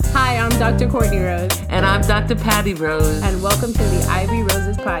Dr. Courtney Rose. And I'm Dr. Patty Rose. And welcome to the Ivy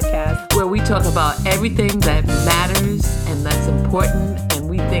Roses podcast, where we talk about everything that matters and that's important, and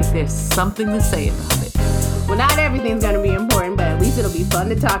we think there's something to say about it. Well, not everything's going to be important, but at least it'll be fun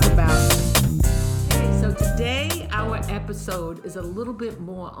to talk about. Okay, so today our episode is a little bit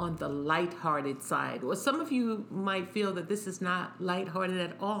more on the lighthearted side. Or some of you might feel that this is not lighthearted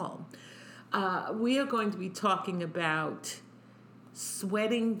at all. We are going to be talking about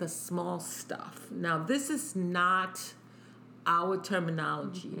sweating the small stuff. Now, this is not our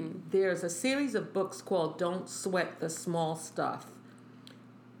terminology. Mm-hmm. There's a series of books called Don't Sweat the Small Stuff.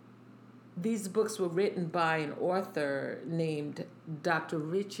 These books were written by an author named Dr.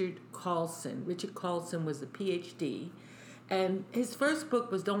 Richard Carlson. Richard Carlson was a PhD. And his first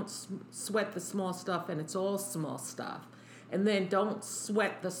book was Don't Sweat the Small Stuff, and it's all small stuff. And then Don't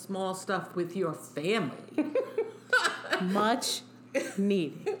Sweat the Small Stuff with Your Family. Much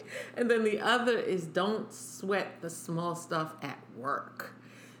needed. And then the other is Don't Sweat the Small Stuff at Work.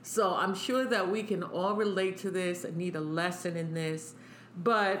 So I'm sure that we can all relate to this and need a lesson in this.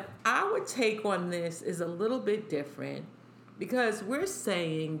 But our take on this is a little bit different because we're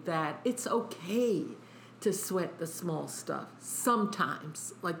saying that it's okay to sweat the small stuff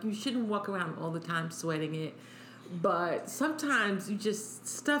sometimes. Like, you shouldn't walk around all the time sweating it. But sometimes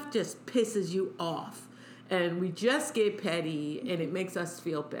stuff just pisses you off. And we just get petty, and it makes us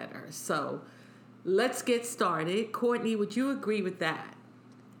feel better. So let's get started. Courtney, would you agree with that?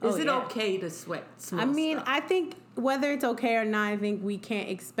 Is it okay to sweat small stuff? I think whether it's okay or not, I think we can't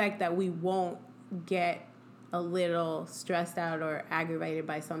expect that we won't get a little stressed out or aggravated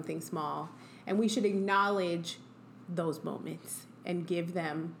by something small. And we should acknowledge those moments and give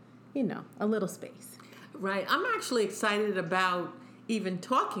them, a little space. Right. I'm actually excited about even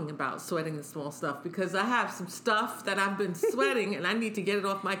talking about sweating the small stuff because I have some stuff that I've been sweating and I need to get it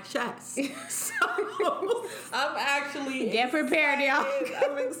off my chest. So I'm actually get prepared, y'all.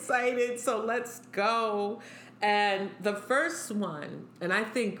 I'm excited. So let's go. And the first one, and I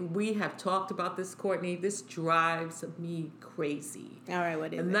think we have talked about this, Courtney, this drives me crazy. All right,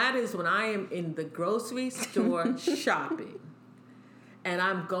 what is it? And that is when I am in the grocery store shopping. And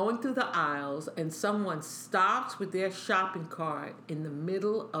I'm going through the aisles, and someone stops with their shopping cart in the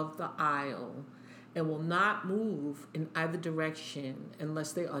middle of the aisle and will not move in either direction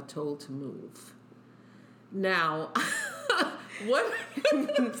unless they are told to move. Now, what?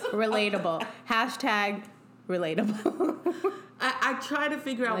 Relatable. Hashtag relatable. I try to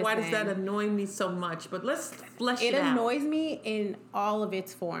figure out why does that annoy me so much, but let's flesh it out. It annoys me in all of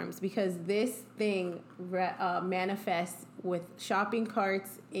its forms because this thing manifests with shopping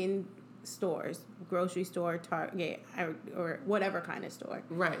carts in stores, grocery store, Target, or whatever kind of store.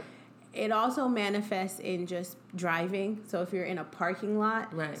 Right. It also manifests in just driving. So if you're in a parking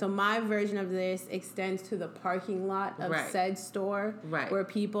lot. Right. So my version of this extends to the parking lot of said store. Right. Where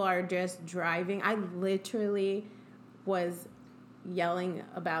people are just driving. I literally was yelling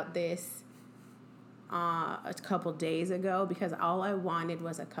about this a couple days ago because all I wanted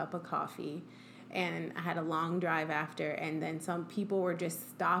was a cup of coffee. And I had a long drive after. And then some people were just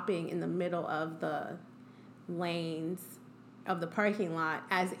stopping in the middle of the lanes of the parking lot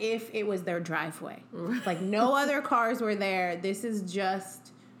as if it was their driveway. Like no other cars were there. This is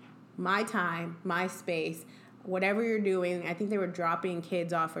just my time, my space, whatever you're doing. I think they were dropping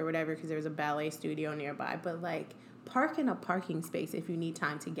kids off or whatever because there was a ballet studio nearby. But like, park in a parking space if you need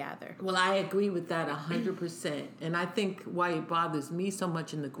time to gather. Well, I agree with that 100%. And I think why it bothers me so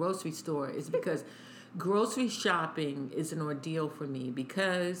much in the grocery store is because grocery shopping is an ordeal for me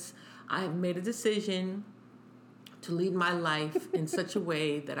because I have made a decision to lead my life in such a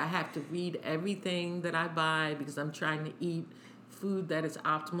way that I have to read everything that I buy because I'm trying to eat food that is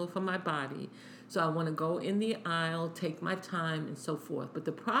optimal for my body. So I want to go in the aisle, take my time, and so forth. But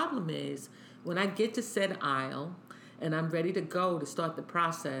the problem is when I get to said aisle and I'm ready to go to start the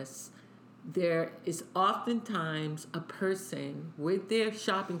process, there is oftentimes a person with their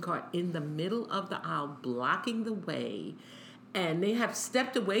shopping cart in the middle of the aisle blocking the way. And they have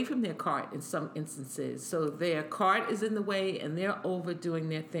stepped away from their cart in some instances. So their cart is in the way and they're overdoing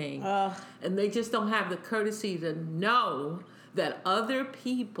their thing. And they just don't have the courtesy to know that other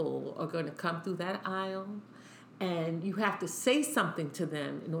people are going to come through that aisle. And you have to say something to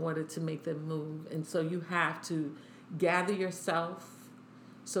them in order to make them move. And so you have to gather yourself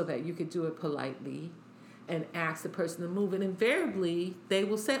so that you could do it politely and ask the person to move. And invariably, they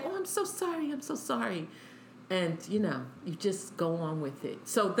will say, "Oh, I'm so sorry. And, you just go on with it.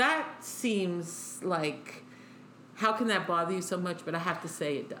 So that seems like, how can that bother you so much? But I have to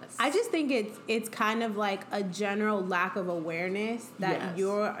say it does. I just think it's kind of like a general lack of awareness that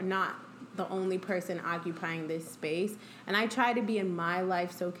you're not the only person occupying this space. And I try to be in my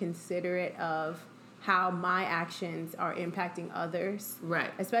life so considerate of how my actions are impacting others.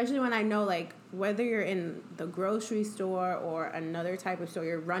 Right. Especially when I know, like, whether you're in the grocery store or another type of store,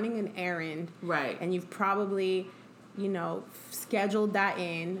 you're running an errand. Right. And you've probably, scheduled that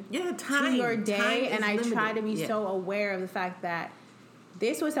in to your day. And I limited. try to be so aware of the fact that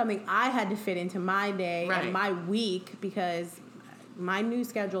this was something I had to fit into my day and my week, because my new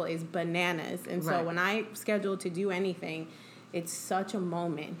schedule is bananas. And so when I schedule to do anything, it's such a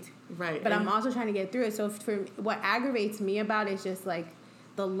moment. Right. But I'm also trying to get through it. So for what aggravates me about it is just like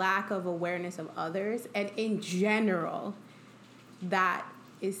the lack of awareness of others. And in general, that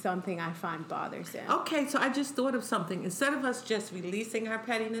is something I find bothersome. Okay, so I just thought of something. Instead of us just releasing our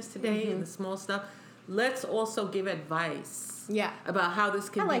pettiness today and the small stuff, let's also give advice about how this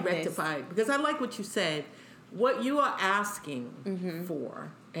can be rectified. Because I like what you said. What you are asking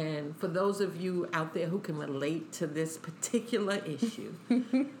for, and for those of you out there who can relate to this particular issue,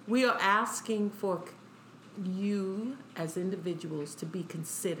 we are asking for you as individuals to be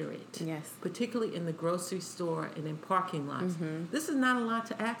considerate. Yes. Particularly in the grocery store and in parking lots. This is not a lot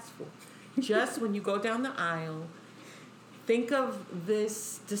to ask for. Just when you go down the aisle, think of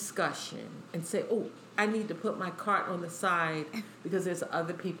this discussion and say, oh, I need to put my cart on the side because there's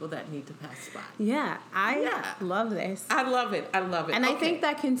other people that need to pass by. Yeah, I love this. I love it. And I think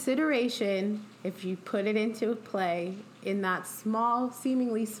that consideration, if you put it into play in that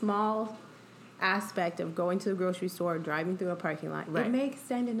seemingly small aspect of going to the grocery store or driving through a parking lot, it may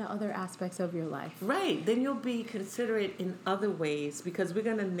extend into other aspects of your life. Right. Then you'll be considerate in other ways, because we're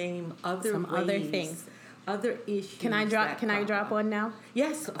going to name other things. Other issues. Can I drop one now?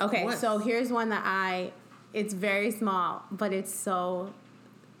 Yes, of course. So here's one that it's very small, but it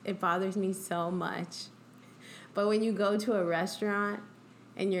bothers me so much. But when you go to a restaurant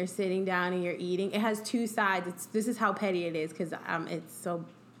and you're sitting down and you're eating, it has two sides. This is how petty it is, because it's so,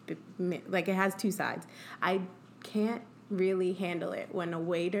 like, it has two sides. I can't really handle it when a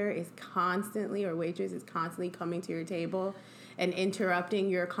waiter is constantly, or waitress is constantly coming to your table and interrupting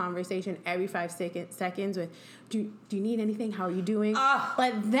your conversation every 5 seconds with, do you need anything? How are you doing?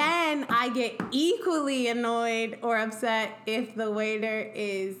 But then I get equally annoyed or upset if the waiter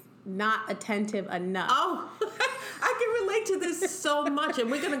is not attentive enough. Oh, I can relate to this so much,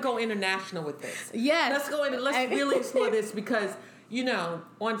 and we're going to go international with this. Yes. Let's really explore this, because,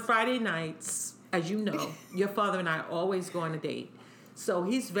 on Friday nights, as you know, your father and I always go on a date. So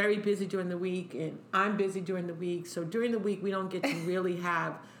he's very busy during the week, and I'm busy during the week. So during the week, we don't get to really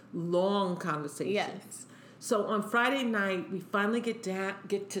have long conversations. Yes. So on Friday night, we finally get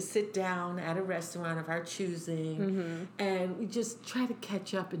to sit down at a restaurant of our choosing, and we just try to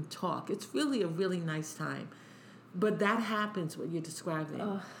catch up and talk. It's really a really nice time. But that happens, what you're describing,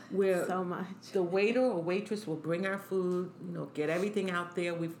 where so much. The waiter or waitress will bring our food, get everything out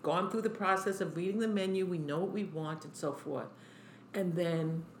there. We've gone through the process of reading the menu. We know what we want and so forth. And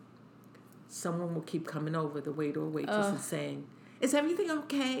then someone will keep coming over, the waiter or waitress, and saying, is everything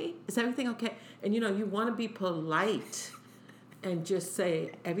okay? Is everything okay? And, you want to be polite and just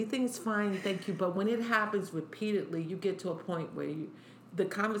say, everything's fine, thank you. But when it happens repeatedly, you get to a point where the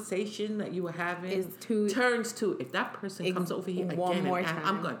conversation that you were having turns to, if that person comes over here again,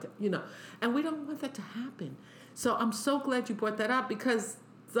 I'm going to, and we don't want that to happen. So I'm so glad you brought that up, because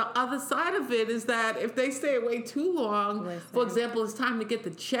the other side of it is that if they stay away too long, for example, it's time to get the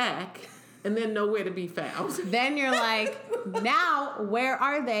check, and then nowhere to be found. Then you're like, now, where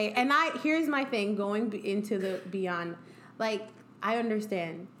are they? And here's my thing, going into the beyond. Like, I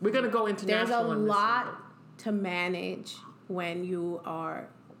understand. We're going to go international. There's a lot to manage when you are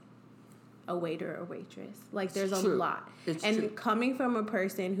a waiter or waitress. Like, there's a lot. It's and true. Coming from a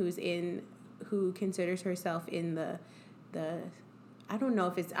person who considers herself in the I don't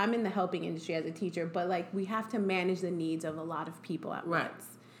know if I'm in the helping industry as a teacher, but like, we have to manage the needs of a lot of people at once.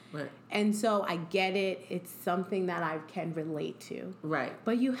 Right. And so I get it. It's something that I can relate to. Right.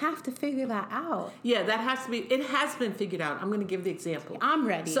 But you have to figure that out. Yeah, it has been figured out. I'm going to give the example. I'm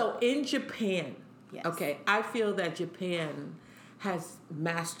ready. So in Japan, yes. Okay, I feel that Japan has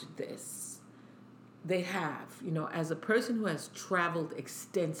mastered this. They have, as a person who has traveled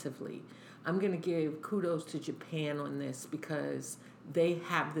extensively, I'm going to give kudos to Japan on this, because they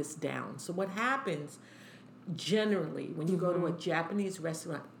have this down. So what happens generally when you go to a Japanese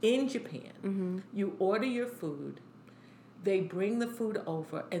restaurant in Japan, you order your food, they bring the food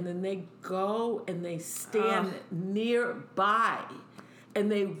over, and then they go and they stand nearby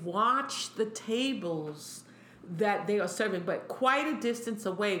and they watch the tables that they are serving, but quite a distance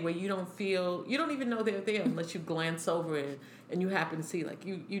away, where you don't even know they're there unless you glance over and you happen to see, like,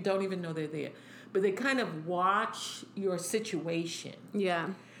 you don't even know they're there. But they kind of watch your situation. Yeah.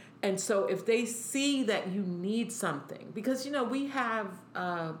 And so if they see that you need something, because, we have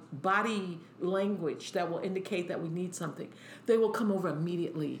body language that will indicate that we need something, they will come over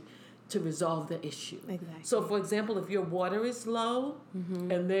immediately to resolve the issue. Exactly. So, for example, if your water is low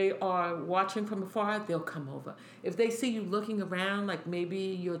and they are watching from afar, they'll come over. If they see you looking around, like maybe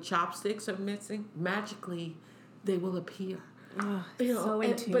your chopsticks are missing, magically they will appear. Oh, so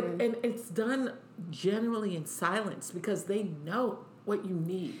in tune. And it's done generally in silence because they know what you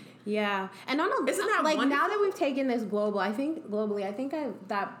need. Yeah, and Isn't that like wonderful? Now that we've taken this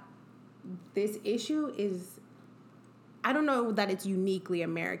that this issue is, I don't know that it's uniquely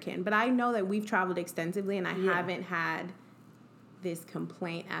American, but I know that we've traveled extensively and I haven't had this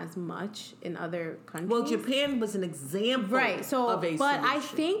complaint as much in other countries. Well, Japan was an example of a solution. But I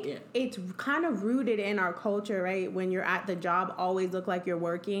think it's kind of rooted in our culture, right? When you're at the job, always look like you're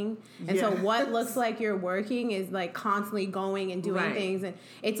working. And so what looks like you're working is like constantly going and doing things. And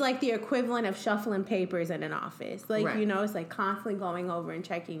it's like the equivalent of shuffling papers in an office. Like, it's like constantly going over and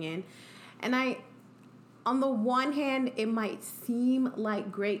checking in. And on the one hand, it might seem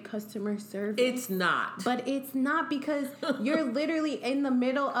like great customer service. It's not. But it's not, because you're literally in the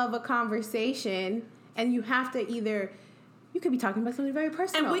middle of a conversation and you have to you could be talking about something very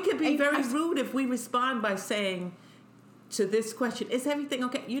personal. And we could be very rude if we respond by saying to this question, is everything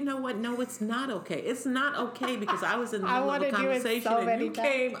okay? You know what? No, it's not okay. It's not okay because I was in the middle of a conversation and you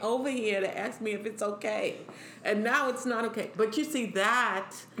came over here to ask me if it's okay. And now it's not okay. But you see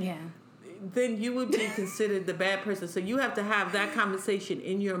that... Yeah. Then you would be considered the bad person. So you have to have that conversation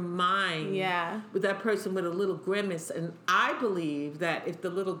in your mind with that person with a little grimace. And I believe that if the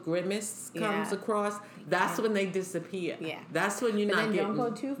little grimace comes across, that's when they disappear. Yeah. That's when you're not getting... don't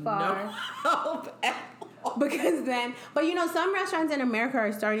go too far. No help at all. Because then... But, some restaurants in America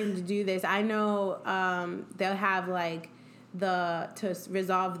are starting to do this. I know they'll have, like, to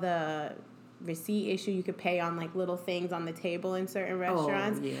resolve the... receipt issue, you could pay on like little things on the table in certain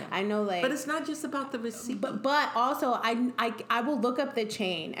restaurants. I know, like, but it's not just about the receipt. But also, I will look up the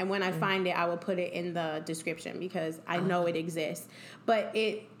chain, and when I find it, I will put it in the description because I know it exists. But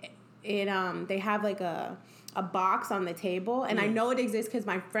they have like a box on the table, and I know it exists because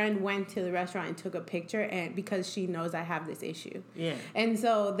my friend went to the restaurant and took a picture, and because she knows I have this issue. Yeah. And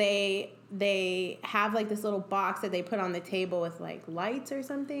so they have like this little box that they put on the table with like lights or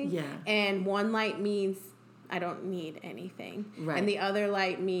something. Yeah. And one light means I don't need anything. Right. And the other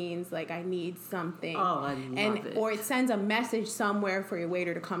light means like I need something. Oh, I love it. Or it sends a message somewhere for your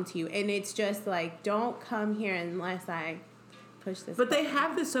waiter to come to you. And it's just like, don't come here unless I push this button. They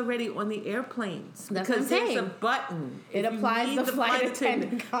have this already on the airplanes. That's because what I'm saying. There's a button. It applies the flight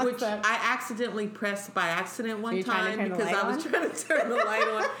attendant concept. Which I accidentally pressed by accident one time because I was on? trying to turn the light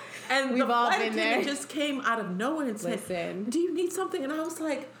on. And We've the all flight been attendant there. just came out of nowhere and said, do you need something? And I was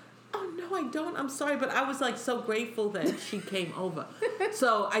like, oh, no, I don't. I'm sorry. But I was like so grateful that she came over.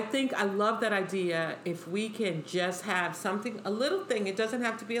 So I love that idea. If we can just have something, a little thing, it doesn't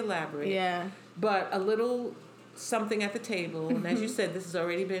have to be elaborate. Yeah. But a little something at the table. And as you said, this has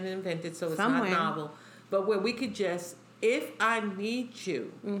already been invented, so it's not novel. But where we could just, if I need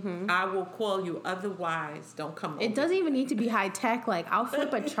you, I will call you. Otherwise, don't come over. It doesn't even need to be high tech. Like, I'll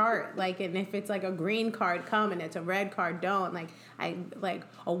flip a chart. Like, and if it's like a green card, come, and it's a red card, don't. Like, I like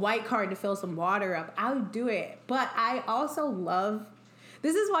a white card to fill some water up. I'll do it. But I also love.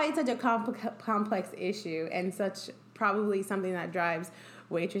 This is why it's such a complex issue and such probably something that drives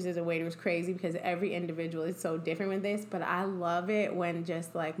waitresses and waiters crazy, because every individual is so different with this. But I love it when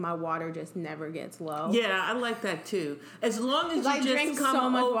just like my water just never gets low. Yeah, I like that too. As long as you just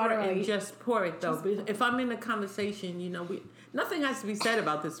come over and just pour it though. If I'm in a conversation, nothing has to be said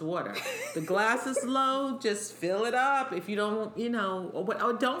about this water. The glass is low, just fill it up. If you don't,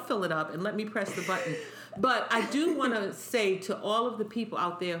 or don't fill it up and let me press the button. But I do want to say to all of the people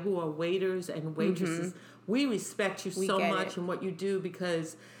out there who are waiters and waitresses, we respect you so much and what you do,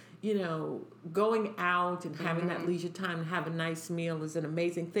 because, going out and having that leisure time and have a nice meal is an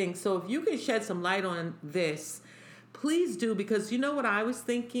amazing thing. So if you can shed some light on this, please do, because you know what I was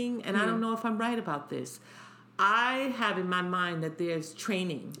thinking, and I don't know if I'm right about this. I have in my mind that there's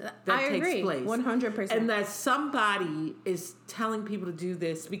training that takes place. 100%. And that somebody is telling people to do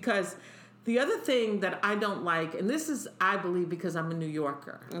this, because the other thing that I don't like, and this is, I believe, because I'm a New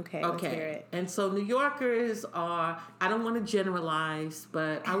Yorker. Okay. Let's hear it. And so New Yorkers are, I don't want to generalize,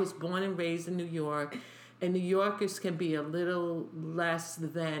 but I was born and raised in New York, and New Yorkers can be a little less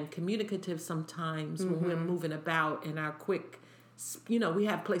than communicative sometimes when we're moving about in our quick we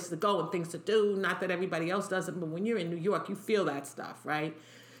have places to go and things to do. Not that everybody else doesn't, but when you're in New York, you feel that stuff, right?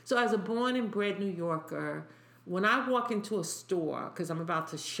 So as a born and bred New Yorker, when I walk into a store, because I'm about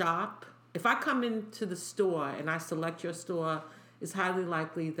to shop, if I come into the store and I select your store, it's highly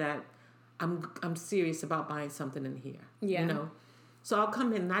likely that I'm serious about buying something in here. Yeah. So I'll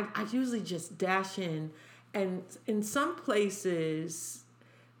come in and I usually just dash in. And in some places,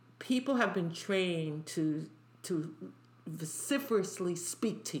 people have been trained to vociferously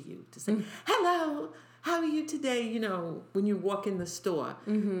speak to you, to say, hello, how are you today, when you walk in the store.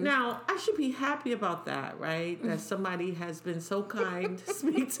 Now, I should be happy about that, right? That somebody has been so kind to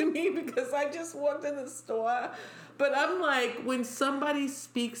speak to me because I just walked in the store. But I'm like, when somebody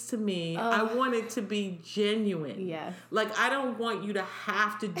speaks to me, I want it to be genuine. Yes. Like, I don't want you to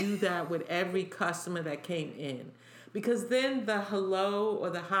have to do that with every customer that came in. Because then the hello or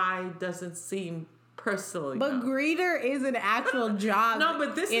the hi doesn't seem personal. But greeter is an actual job. No,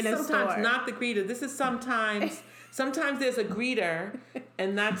 but this is sometimes store. not the greeter. This is sometimes there's a greeter,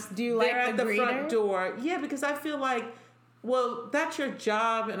 and that's Do you like at the the greeter? front door. Yeah, because I feel like, well, that's your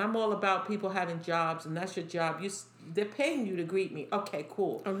job, and I'm all about people having jobs, and that's your job. They're paying you to greet me. Okay,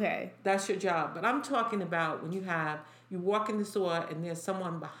 cool. Okay. That's your job. But I'm talking about when you walk in the store and there's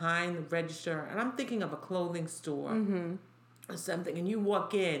someone behind the register, and I'm thinking of a clothing store or something, and you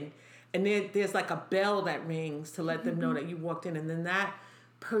walk in, and there's like a bell that rings to let them know that you walked in, and then that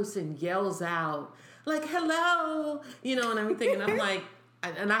person yells out, like, hello, and everything, and I'm like,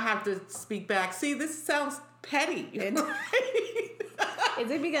 and I have to speak back, see, this sounds petty. Is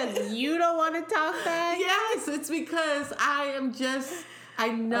it because you don't want to talk back? Yes, it's because I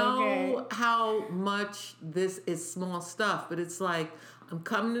know how much this is small stuff, but it's like, I'm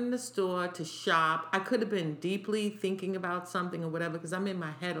coming in the store to shop. I could have been deeply thinking about something or whatever because I'm in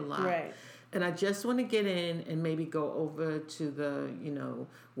my head a lot. Right. And I just want to get in and maybe go over to the,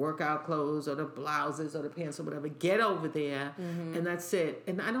 workout clothes or the blouses or the pants or whatever. Get over there, and that's it.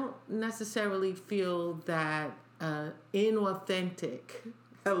 And I don't necessarily feel that inauthentic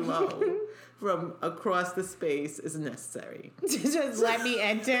hello from across the space is necessary. Just let me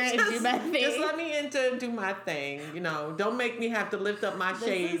enter and do my thing. Just let me enter and do my thing. Don't make me have to lift up my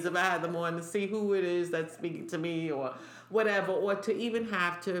shades if I have them on to see who it is that's speaking to me or whatever, or to even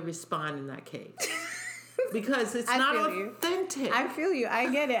have to respond in that case. Because it's not authentic. I feel you. I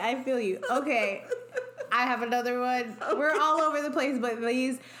get it. I feel you. Okay. I have another one. Okay. We're all over the place, but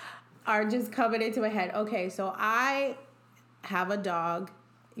these are just coming into my head. Okay, so I have a dog.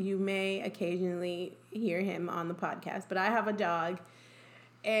 You may occasionally hear him on the podcast, but I have a dog,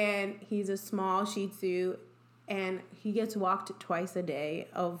 and he's a small Shih Tzu, and he gets walked twice a day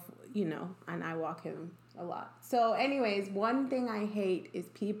and I walk him a lot. So anyways, one thing I hate is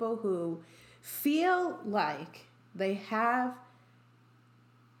people who feel like they have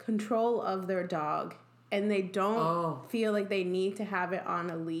control of their dog and they don't feel like they need to have it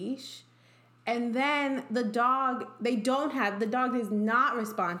on a leash. And then the dog is not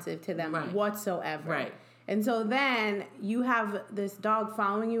responsive to them whatsoever. Right. And so then you have this dog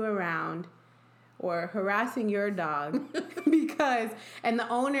following you around or harassing your dog and the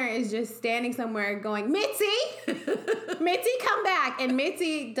owner is just standing somewhere going, Mitzi, come back. And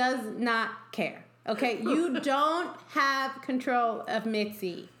Mitzi does not care. Okay, you don't have control of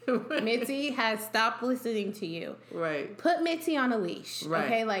Mitzi. Mitzi has stopped listening to you. Right. Put Mitzi on a leash. Right.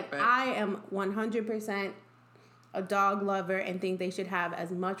 Okay, I am 100% a dog lover and think they should have as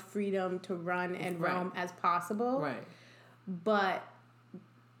much freedom to run and roam as possible. Right. But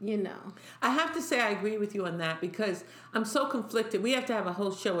I have to say I agree with you on that because I'm so conflicted. We have to have a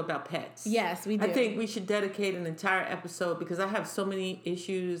whole show about pets. Yes, we do. I think we should dedicate an entire episode because I have so many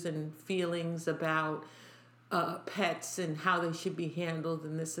issues and feelings about pets and how they should be handled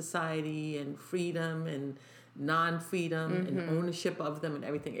in this society and freedom and non-freedom and ownership of them and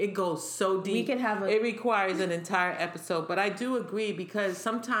everything. It goes so deep. It requires an entire episode. But I do agree because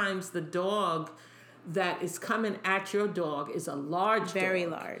sometimes the dog that is coming at your dog is a large Very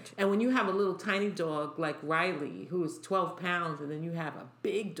dog. large. And when you have a little tiny dog like Riley, who is 12 pounds, and then you have a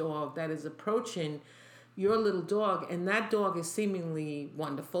big dog that is approaching your little dog, and that dog is seemingly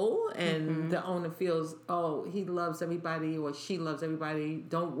wonderful, and the owner feels, he loves everybody or she loves everybody,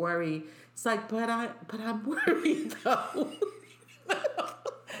 don't worry. It's like, but I'm worried though.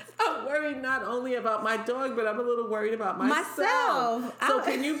 I'm worried not only about my dog, but I'm a little worried about myself. So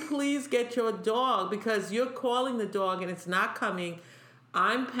can you please get your dog? Because you're calling the dog and it's not coming.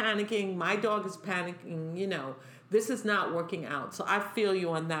 I'm panicking. My dog is panicking. This is not working out. So I feel you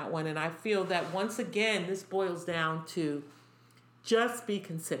on that one. And I feel that once again, this boils down to just be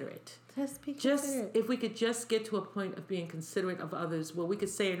considerate. Just be Just considerate. if we could just get to a point of being considerate of others, where we could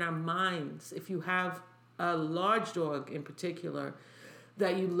say in our minds, if you have a large dog in particular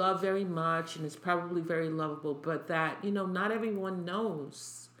that you love very much and is probably very lovable, but that, not everyone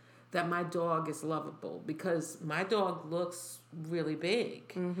knows that my dog is lovable because my dog looks really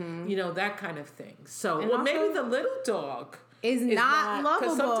big, that kind of thing. So, And maybe also the little dog is not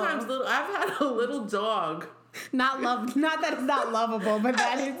lovable. Because sometimes I've had a little dog. Not that it's not lovable, but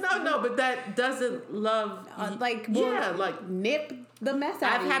that is but that doesn't love nip the mess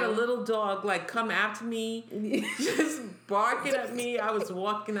out I've of you. had a little dog come after me, just barking at me. I was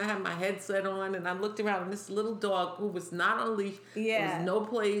walking, I had my headset on, and I looked around, and this little dog who was not on a leash, there was no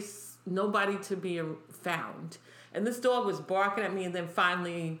place, nobody to be found, and this dog was barking at me, and then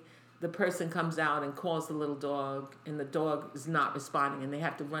finally the person comes out and calls the little dog, and the dog is not responding, and they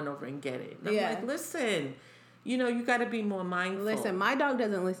have to run over and get it. And I'm like, listen, you got to be more mindful. Listen, my dog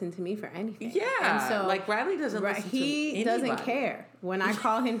doesn't listen to me for anything. Yeah, and so Riley doesn't listen to anybody. He doesn't care when I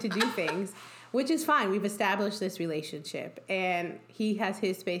call him to do things, which is fine. We've established this relationship, and he has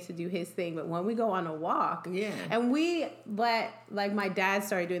his space to do his thing. But when we go on a walk, and we let, my dad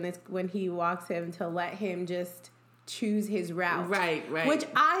started doing this when he walks him, to let him just choose his route. Right. Which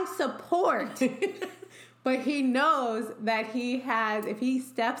I support. But he knows that if he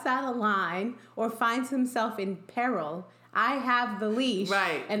steps out of line or finds himself in peril, I have the leash.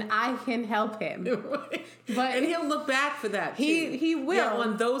 Right. And I can help him. And he'll look back for that, too. He will. Yeah,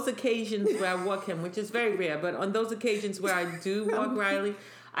 on those occasions where I walk him, which is very rare, but on those occasions where I do walk Riley,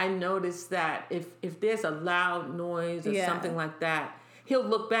 I notice that if there's a loud noise or something like that, he'll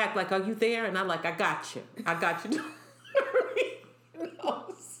look back like, are you there? And I'm like, I got you.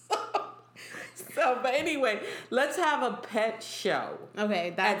 But anyway, let's have a pet show.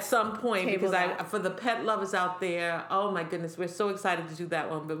 Okay, at some point, because for the pet lovers out there, oh my goodness, we're so excited to do that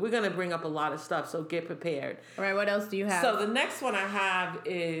one. But we're going to bring up a lot of stuff, so get prepared. All right, what else do you have? So the next one I have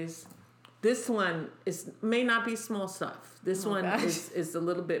is, this one may not be small stuff. This one is a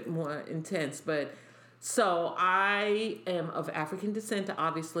little bit more intense, but. So I am of African descent,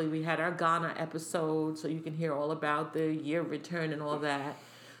 obviously. We had our Ghana episode, so you can hear all about the year of return and all that.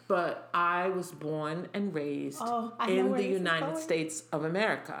 But I was born and raised in the United States of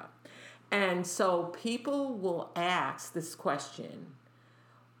America. And so people will ask this question.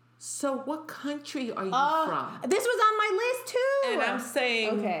 So what country are you from? This was on my list too. And I'm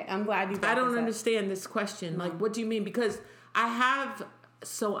saying... Okay, I'm glad you brought I don't understand this question. What do you mean? Because I have...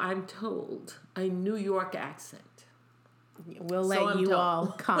 So I'm told a New York accent. We'll let you all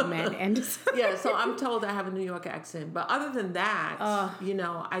comment and yeah. So I'm told I have a New York accent, but other than that,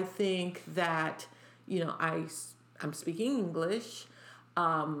 I think that I'm speaking English.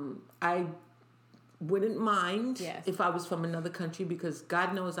 I wouldn't mind if I was from another country because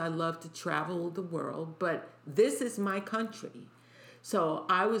God knows I love to travel the world, but this is my country. So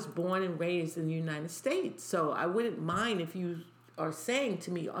I was born and raised in the United States. So I wouldn't mind if you are saying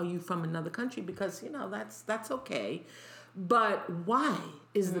to me, are you from another country? Because, that's okay. But why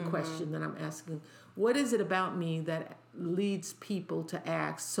is the question that I'm asking. What is it about me that leads people to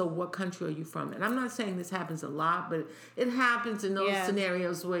ask, so what country are you from? And I'm not saying this happens a lot, but it happens in those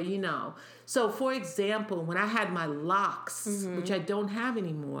scenarios where, So, for example, when I had my locks, which I don't have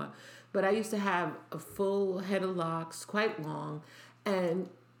anymore, but I used to have a full head of locks, quite long, and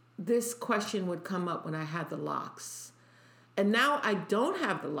this question would come up when I had the locks. And now I don't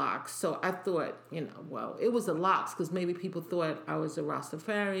have the locks, so I thought, it was the locks because maybe people thought I was a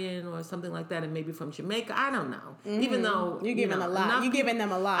Rastafarian or something like that, and maybe from Jamaica. I don't know. Even though you're giving a lot, you're giving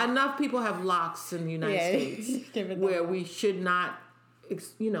them a lot. Enough people have locks in the United States where we should not,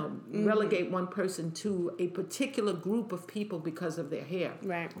 relegate one person to a particular group of people because of their hair.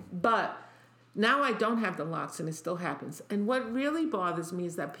 Right. But now I don't have the locks, and it still happens. And what really bothers me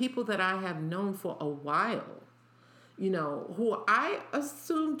is that people that I have known for a while. Who I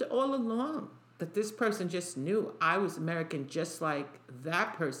assumed all along that this person just knew I was American just like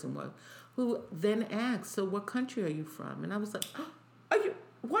that person was, who then asked, so what country are you from? And I was like,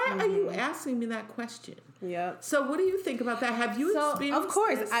 why are you asking me that question? Yeah. So what do you think about that? Have you experienced Of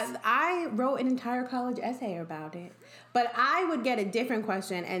course, this? I wrote an entire college essay about it. But I would get a different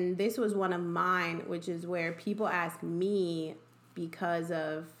question, and this was one of mine, which is where people ask me because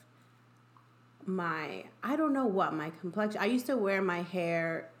of my complexion. I used to wear my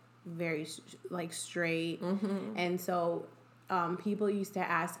hair very straight, and so people used to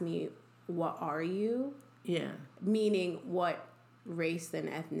ask me, "What are you?" Yeah, meaning what race and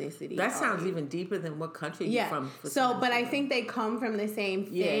ethnicity. That sounds even deeper than what country you're from. So, but I think they come from the same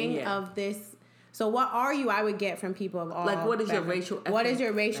thing of this So what are you? I would get from people of all. Like, what is your racial? What is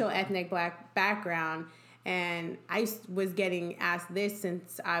your racial ethnic black background? And I was getting asked this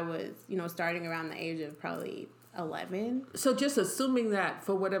since I was, starting around the age of probably 11. So just assuming that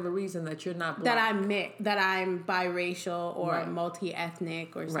for whatever reason that you're not black. That I'm biracial or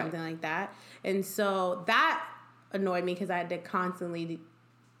multi-ethnic or something like that. And so that annoyed me because I had to constantly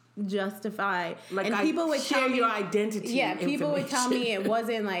justify, like, and people would share your identity. Yeah, people would tell me it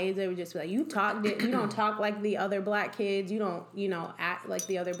wasn't like, they would just be like, you don't talk like the other black kids, you don't act like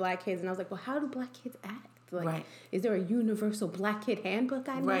the other black kids. And I was like, well, how do black kids act? Like, is there a universal black kid handbook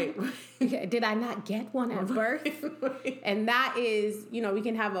I need? Right. Did I not get one at birth? And that is, we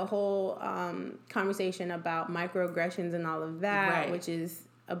can have a whole conversation about microaggressions and all of that, which is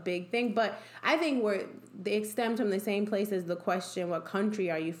a big thing. But I think it stems from the same place as the question, what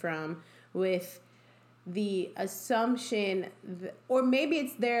country are you from? With the assumption, or maybe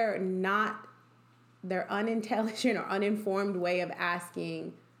it's their unintelligent or uninformed way of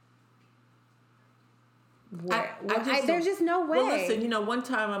asking. There's just no way. Well, listen, one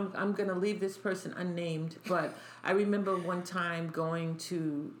time I'm going to leave this person unnamed, but I remember one time going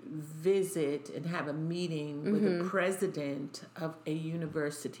to visit and have a meeting with the president of a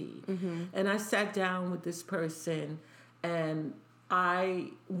university. And I sat down with this person, and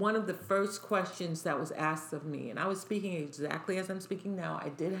one of the first questions that was asked of me, and I was speaking exactly as I'm speaking now. I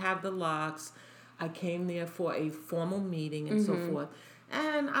did have the locks. I came there for a formal meeting and so forth.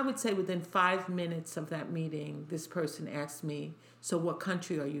 And I would say within 5 minutes of that meeting, this person asked me, so what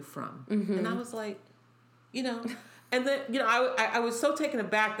country are you from? And I was like, and then, I was so taken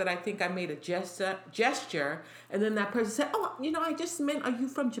aback that I think I made a gesture. And then that person said, oh, I just meant, are you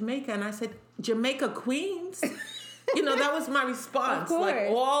from Jamaica? And I said, Jamaica, Queens? That was my response. Like,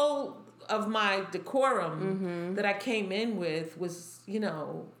 all of my decorum that I came in with was,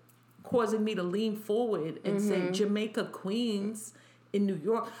 causing me to lean forward and say, Jamaica, Queens, in New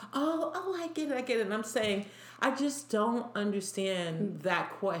York. Oh, I get it. And I'm saying, I just don't understand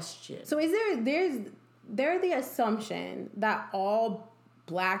that question. So is there's the assumption that all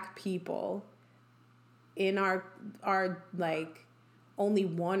black people in our like only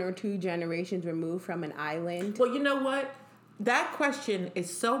 1 or 2 generations removed from an island? Well, you know what? That question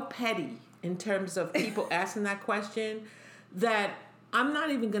is so petty in terms of people asking that question that I'm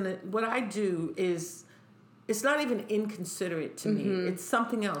not even going to, what I do is, it's not even inconsiderate to me. It's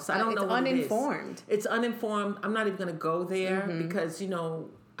something else. I don't know what uninformed. it is. It's uninformed. I'm not even going to go there because,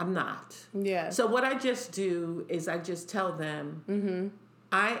 I'm not. Yeah. So what I just do is I just tell them,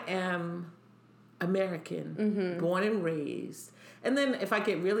 I am American, born and raised. And then if I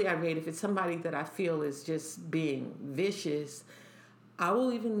get really irate, if it's somebody that I feel is just being vicious, I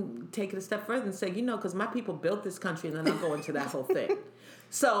will even take it a step further and say, because my people built this country, and then I'll go into that whole thing.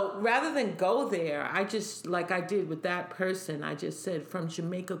 So rather than go there, I just, like I did with that person, I just said from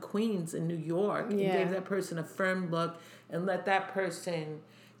Jamaica, Queens in New York, and gave that person a firm look and let that person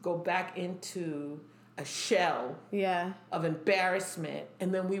go back into a shell of embarrassment.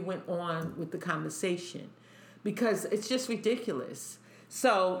 And then we went on with the conversation because it's just ridiculous.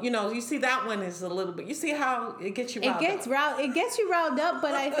 So, you see that one is a little bit, you see how it gets you riled up. It gets you riled up,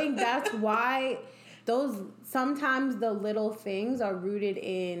 but I think that's why sometimes the little things are rooted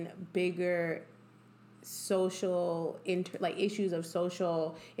in bigger social issues of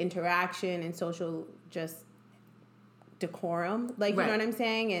social interaction and social just decorum, you know what I'm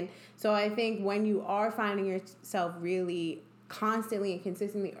saying? And so I think when you are finding yourself really constantly and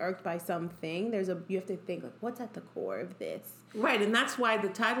consistently irked by something, you have to think, like, what's at the core of this? Right, and that's why the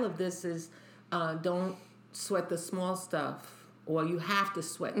title of this is Don't Sweat the Small Stuff. Or you have to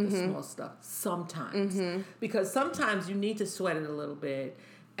sweat the small stuff sometimes. Because sometimes you need to sweat it a little bit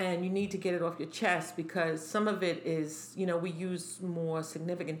and you need to get it off your chest because some of it is, we use more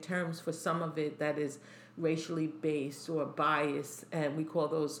significant terms for some of it that is racially based or biased, and we call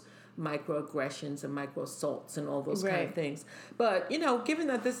those microaggressions and microassaults and all those kind of things. But, given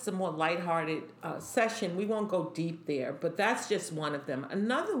that this is a more lighthearted session, we won't go deep there, but that's just one of them.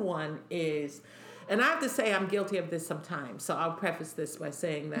 Another one is... And I have to say I'm guilty of this sometimes. So I'll preface this by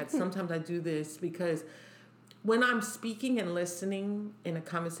saying that sometimes I do this because when I'm speaking and listening in a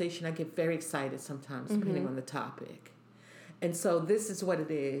conversation, I get very excited sometimes, depending on the topic. And so this is what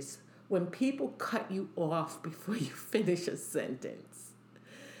it is. When people cut you off before you finish a sentence.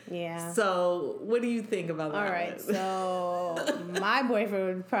 Yeah. So what do you think about that? All right. So my boyfriend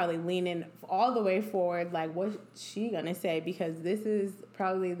would probably lean in all the way forward, like, what's she going to say? Because this is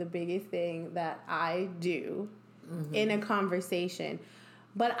probably the biggest thing that I do in a conversation.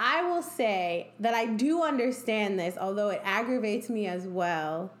 But I will say that I do understand this, although it aggravates me as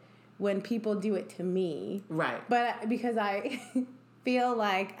well, when people do it to me. Right. But because I feel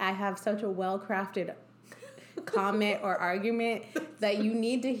like I have such a well-crafted comment or argument that you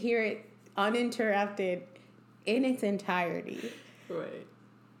need to hear it uninterrupted in its entirety. Right.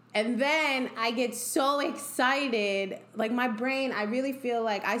 And then I get so excited, like my brain, I really feel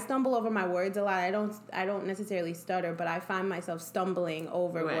like I stumble over my words a lot. I don't necessarily stutter, but I find myself stumbling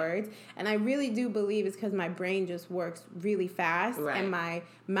over words. And I really do believe it's because my brain just works really fast and my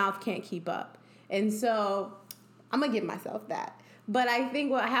mouth can't keep up. And so I'm going to give myself that. But I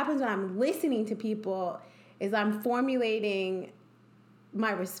think what happens when I'm listening to people is I'm formulating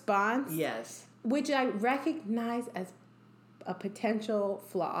my response. Yes. Which I recognize as a potential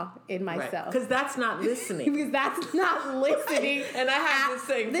flaw in myself. Because that's not listening. Because that's not listening. And I have the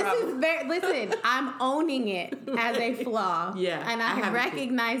same problem. Listen, I'm owning it as a flaw. Yeah. And I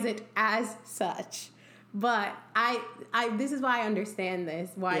recognize it as such. But I this is why I understand this,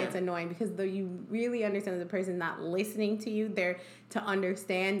 why it's annoying, because though you really understand the person not listening to you, they're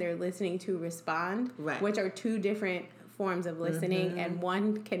listening to respond, which are two different forms of listening, and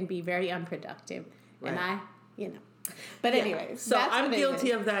one can be very unproductive. And But anyways, so I'm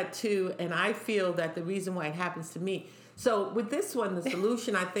guilty of that too, and I feel that the reason why it happens to me. So with this one, the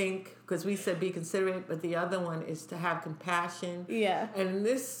solution, I think, because we said be considerate, but the other one is to have compassion. Yeah. And in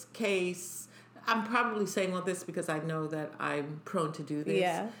this case, I'm probably saying all this because I know that I'm prone to do this.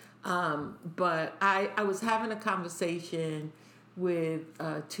 Yeah. But I was having a conversation with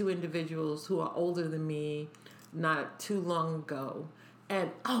two individuals who are older than me not too long ago. And,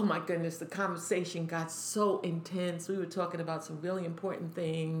 oh my goodness, the conversation got so intense. We were talking about some really important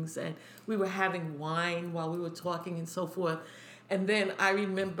things, and we were having wine while we were talking and so forth. And then I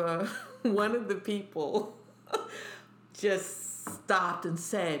remember one of the people just stopped and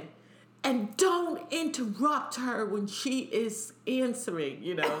said, and don't interrupt her when she is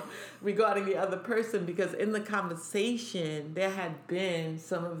answering, regarding the other person, because in the conversation, there had been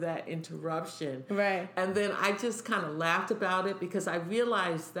some of that interruption. Right. And then I just kind of laughed about it because I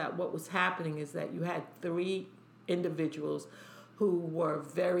realized that what was happening is that you had three individuals who were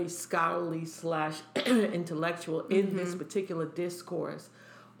very scholarly / intellectual in this particular discourse,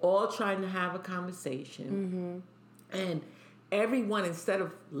 all trying to have a conversation. And everyone, instead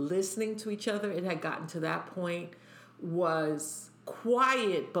of listening to each other, it had gotten to that point, was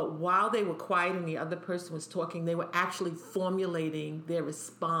quiet. But while they were quiet and the other person was talking, they were actually formulating their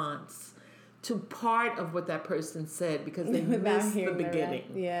response to part of what that person said because they missed the beginning.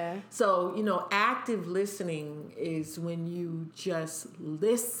 Yeah. So, active listening is when you just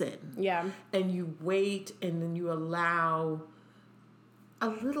listen. Yeah. And you wait, and then you allow a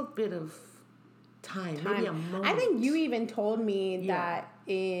little bit of time. Maybe a moment. I think you even told me that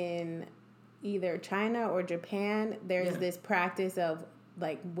in either China or Japan, there's this practice of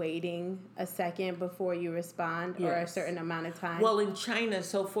like waiting a second before you respond or a certain amount of time. Well, in China,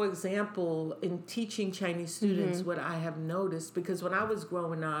 so for example, in teaching Chinese students, what I have noticed, because when I was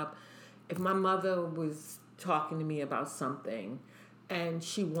growing up, if my mother was talking to me about something and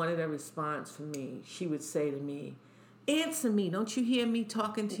she wanted a response from me, she would say to me, answer me, don't you hear me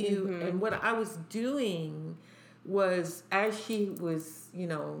talking to you? And what I was doing was, as she was,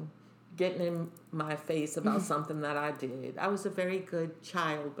 getting in my face about something that I did, I was a very good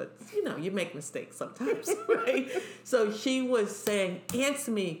child, but, you make mistakes sometimes, right? So she was saying,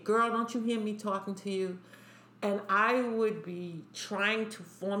 answer me, girl, don't you hear me talking to you? And I would be trying to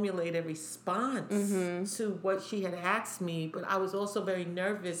formulate a response to what she had asked me, but I was also very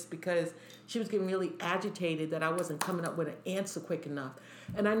nervous because she was getting really agitated that I wasn't coming up with an answer quick enough.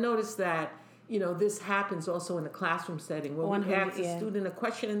 And I noticed that, this happens also in a classroom setting where we ask a student a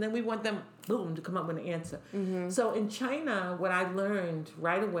question and then we want them, boom, to come up with an answer. So in China, what I learned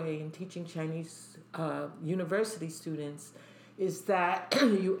right away in teaching Chinese university students is that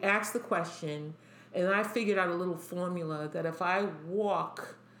you ask the question. And I figured out a little formula that if I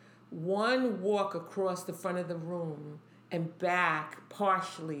walk across the front of the room and back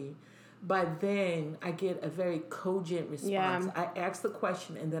partially, by then I get a very cogent response. Yeah. I ask the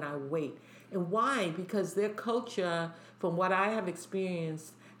question and then I wait. And why? Because their culture, from what I have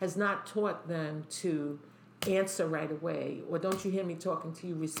experienced, has not taught them to answer right away. Or don't you hear me talking to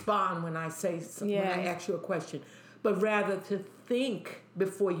you? Respond when I say something, when I ask you a question. But rather to think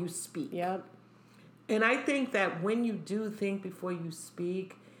before you speak. Yep. And I think that when you do think before you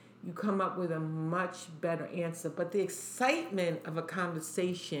speak, you come up with a much better answer. But the excitement of a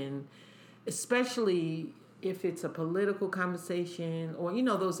conversation, especially if it's a political conversation or,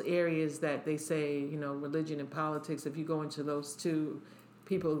 those areas that they say, religion and politics, if you go into those two,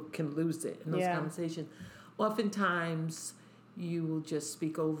 people can lose it in those conversations. Oftentimes, you will just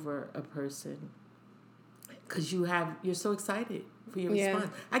speak over a person because you're so excited for your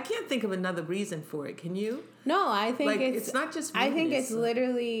response. I can't think of another reason for it. Can you? No, I think it's not just rudeness. I think it's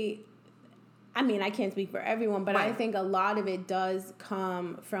literally, I mean, I can't speak for everyone, but I think a lot of it does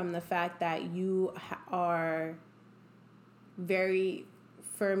come from the fact that you are very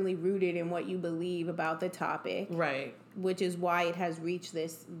firmly rooted in what you believe about the topic. Right. Which is why it has reached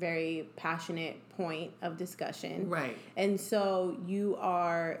this very passionate point of discussion. Right. And so you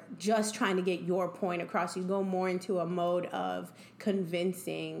are just trying to get your point across. You go more into a mode of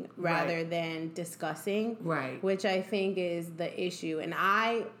convincing rather than discussing. Right. Which I think is the issue. And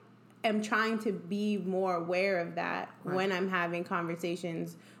I am trying to be more aware of that when I'm having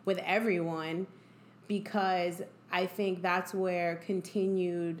conversations with everyone, because I think that's where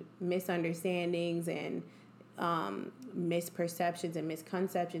continued misunderstandings and misperceptions and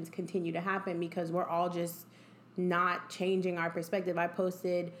misconceptions continue to happen, because we're all just not changing our perspective. I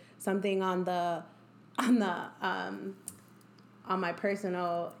posted something on my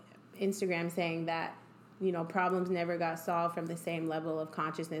personal Instagram saying that, you know, problems never got solved from the same level of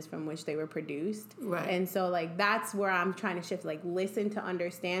consciousness from which they were produced. Right. And so, like, that's where I'm trying to shift, like, listen to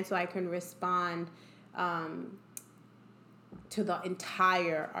understand so I can respond to the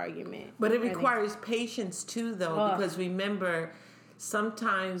entire argument. But it requires patience too, though, because remember,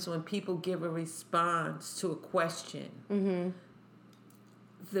 sometimes when people give a response to a question,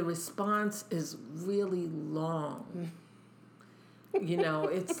 the response is really long. You know,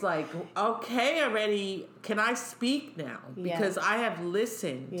 it's like, okay, already, can I speak now? Because I have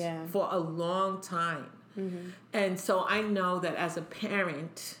listened for a long time. And so I know that as a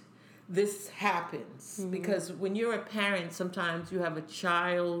parent, this happens because when you're a parent, sometimes you have a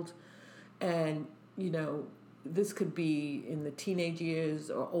child, and, you know, this could be in the teenage years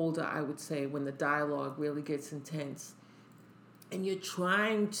or older, I would say, when the dialogue really gets intense. And you're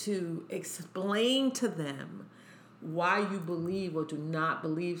trying to explain to them why you believe or do not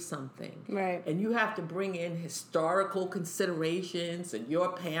believe something. Right. And you have to bring in historical considerations and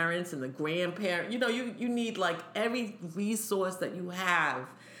your parents and the grandparents. You know, you need like every resource that you have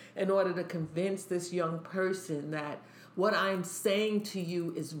in order to convince this young person that what I'm saying to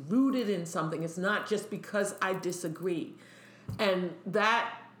you is rooted in something. It's not just because I disagree. And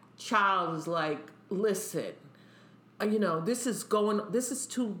that child is like, listen, you know, this is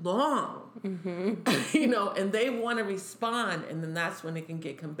too long, you know, and they want to respond, and then that's when it can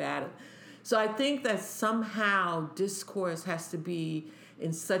get combative. So I think that somehow discourse has to be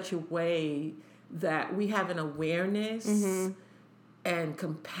in such a way that we have an awareness and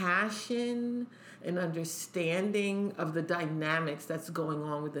compassion and understanding of the dynamics that's going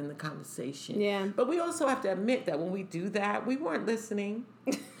on within the conversation. Yeah. But we also have to admit that when we do that, we weren't listening.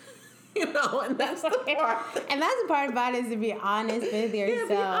 You know, and that's the part. And that's the part about it, is to be honest with yourself.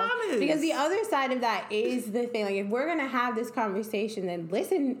 Yeah, be honest. Because the other side of that is the thing. Like, if we're going to have this conversation, then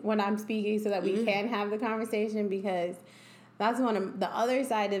listen when I'm speaking so that we can have the conversation, because that's one of the other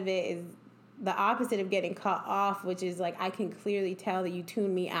side of it is the opposite of getting cut off, which is like, I can clearly tell that you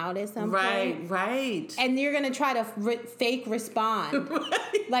tuned me out at some point. Right. And you're going to try to fake respond.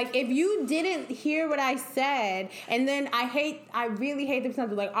 Right. Like, if you didn't hear what I said, and then I really hate them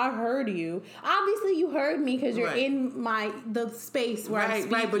something like, I heard you. Obviously, you heard me because you're in the space where I'm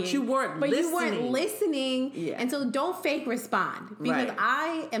speaking. Right, but you weren't listening. Yeah. And so don't fake respond. Because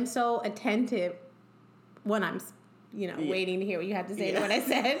I am so attentive when I'm, waiting to hear what you have to say to what I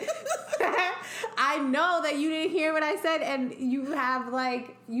said. I know that you didn't hear what I said, and you have,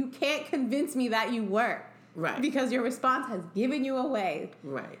 you can't convince me that you were. Right. Because your response has given you away.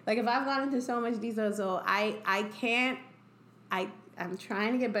 Right. Like, if I've gone into so much detail, so I'm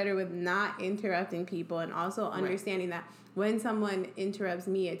trying to get better with not interrupting people, and also understanding that when someone interrupts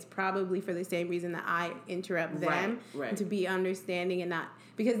me, it's probably for the same reason that I interrupt them. Right. And to be understanding and not,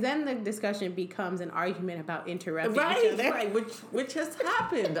 because then the discussion becomes an argument about interrupting each other. Right, which has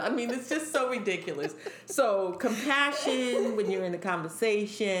happened. I mean, it's just so ridiculous. So compassion when you're in a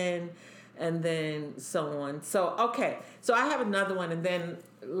conversation, and then so on. So, okay. So I have another one, and then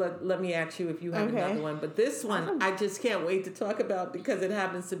let me ask you if you have another one. But this one, I just can't wait to talk about because it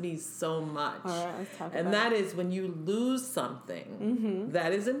happens to me so much. All right, let's talk about it. And that is when you lose something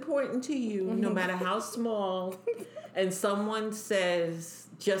that is important to you, no matter how small, and someone says,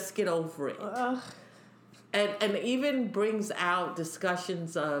 just get over it. And even brings out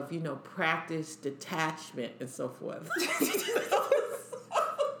discussions of, practice detachment and so forth.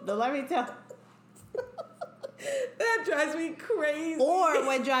 But let me tell. That drives me crazy. Or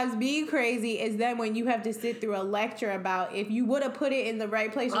what drives me crazy is then when you have to sit through a lecture about if you would have put it in the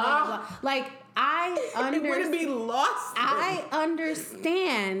right place. Like, I It wouldn't be lost. I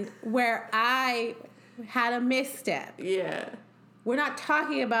understand where I had a misstep. Yeah. We're not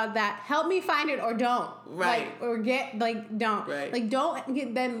talking about that. Help me find it or don't. Right. Don't. Right.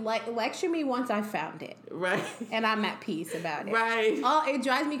 Don't then lecture me once I found it. Right. And I'm at peace about it. Right. It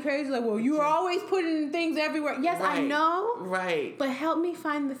drives me crazy. Like, well, you are always putting things everywhere. Yes, right. I know. Right. But help me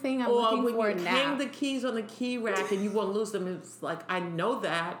find the thing I'm looking for now. Or when you hang the keys on the key rack and you won't lose them, it's like, I know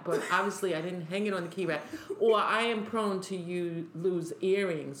that, but obviously I didn't hang it on the key rack. Or I am prone to lose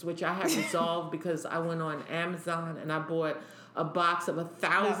earrings, which I have resolved because I went on Amazon and I bought a box of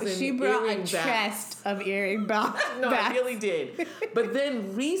 1,000 she brought earring a chest of earring boxes. No, I really did. But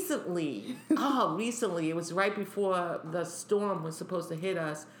then recently, it was right before the storm was supposed to hit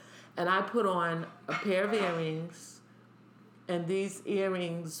us, and I put on a pair of earrings, and these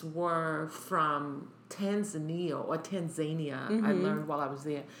earrings were from Tanzania. Mm-hmm. I learned while I was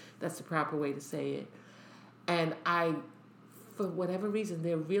there. That's the proper way to say it. And for whatever reason,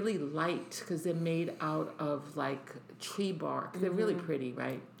 they're really light because they're made out of like tree bark. They're really pretty,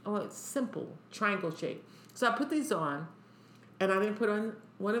 right? Oh, it's simple, triangle shape. So I put these on, and I didn't put on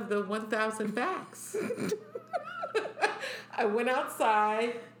one of the 1,000 facts. I went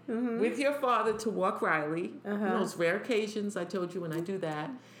outside with your father to walk Riley. Those rare occasions I told you when I do that.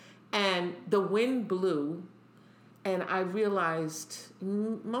 And the wind blew. And I realized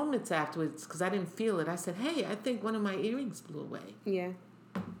moments afterwards, because I didn't feel it, I said, hey, I think one of my earrings blew away. Yeah.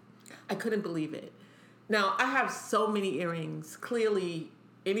 I couldn't believe it. Now, I have so many earrings. Clearly,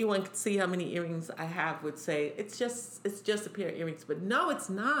 anyone could see how many earrings I have would say, it's just a pair of earrings. But no, it's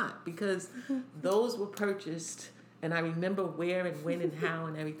not, because those were purchased, and I remember where and when and how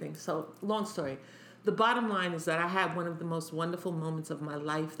and everything. So, long story. The bottom line is that I had one of the most wonderful moments of my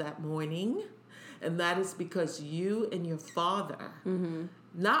life that morning. And that is because you and your father,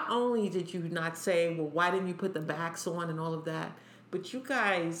 not only did you not say, well, why didn't you put the backs on and all of that, but you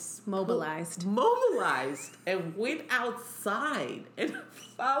guys mobilized and went outside and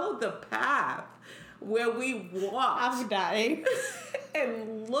followed the path where we walked. I'm dying.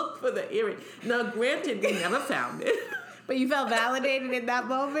 And looked for the earring. Now, granted, we never found it. But you felt validated in that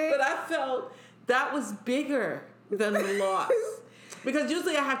moment? But I felt that was bigger than the loss. Because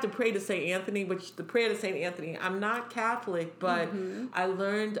usually I have to pray to St. Anthony, which the prayer to St. Anthony, I'm not Catholic, but I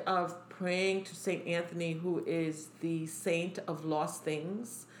learned of praying to St. Anthony, who is the saint of lost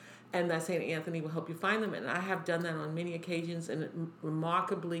things, and that St. Anthony will help you find them. And I have done that on many occasions, and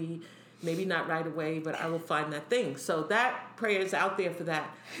remarkably, maybe not right away, but I will find that thing. So that prayer is out there for that.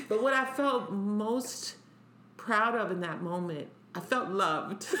 But what I felt most proud of in that moment, I felt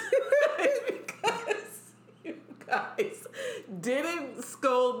loved. Guys didn't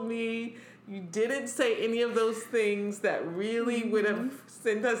scold me. You didn't say any of those things that really would have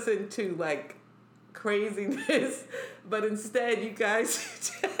sent us into like craziness, but instead you guys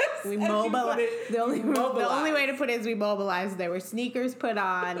just we mobilized. The only way to put it is we mobilized. There were sneakers put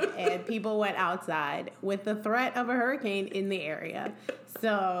on and people went outside with the threat of a hurricane in the area.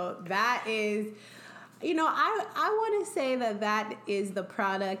 So that is, I want to say that is the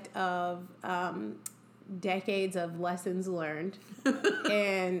product of decades of lessons learned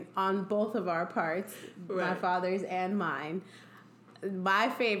and on both of our parts, right. My father's and mine. My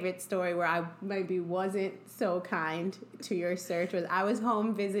favorite story where I maybe wasn't so kind to your search was I was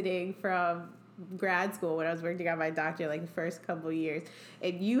home visiting from grad school when I was working on my doctorate, like the first couple of years,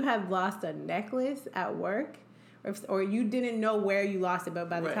 and you had lost a necklace at work. Or you didn't know where you lost it, but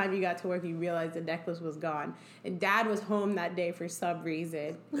by the time you got to work, you realized the necklace was gone. And Dad was home that day for some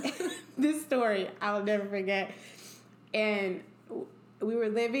reason. This story, I'll never forget. And we were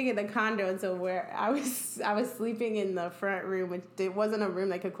living in the condo, and so where I was sleeping in the front room, which it wasn't a room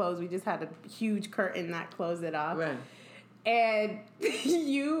that could close. We just had a huge curtain that closed it off. Right. And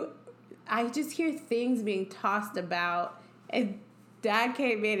I just hear things being tossed about, and Dad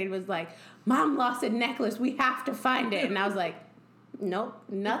came in and was like, Mom lost a necklace. We have to find it. And I was like, nope,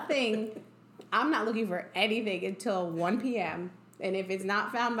 nothing. I'm not looking for anything until 1 p.m. And if it's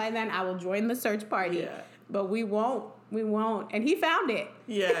not found by then, I will join the search party. Yeah. But we won't. And he found it.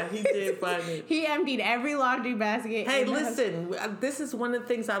 Yeah, he did find it. He emptied every laundry basket. Hey, listen, this is one of the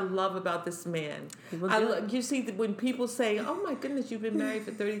things I love about this man. You see, when people say, oh my goodness, you've been married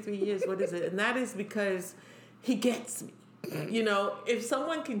for 33 years, what is it? And that is because he gets me. If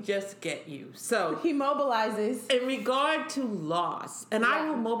someone can just get you. So he mobilizes. In regard to loss, and I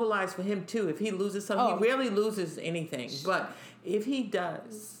will mobilize for him too if he loses something. He rarely loses anything. But if he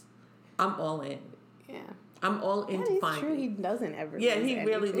does, I'm all in. Yeah. I'm all into That is finding. true. He doesn't ever. Yeah, lose he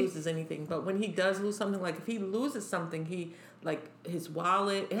rarely anything. loses anything. But when he does lose something, like if he loses something, he like his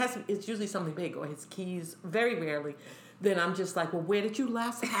wallet. It's usually something big or his keys. Very rarely. Then I'm just like, well, where did you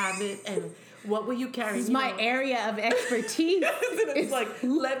last have it, and what were you carrying? This is my area of expertise. It's like,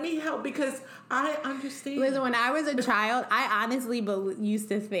 let me help because I understand. Listen, when I was a child, I honestly used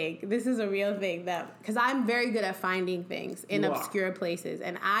to think, this is a real thing, that because I'm very good at finding things in obscure places,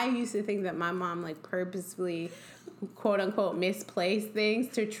 and I used to think that my mom like purposefully, quote unquote, misplaced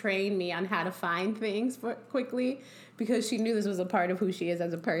things to train me on how to find things quickly, because she knew this was a part of who she is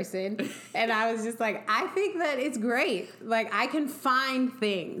as a person. And I was just like, I think that it's great. Like, I can find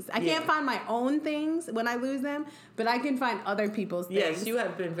things. I can't find my own things when I lose them, but I can find other people's things. Yes, you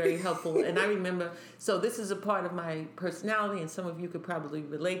have been very helpful. And I remember, so this is a part of my personality, and some of you could probably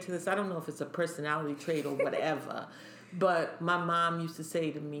relate to this. I don't know if it's a personality trait or whatever, but my mom used to say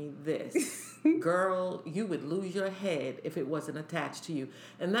to me this, girl, you would lose your head if it wasn't attached to you.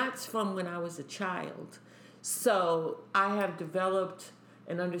 And that's from when I was a child. So I have developed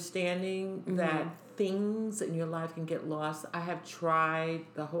an understanding that things in your life can get lost. I have tried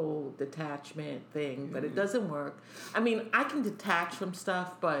the whole detachment thing, but it doesn't work. I mean, I can detach from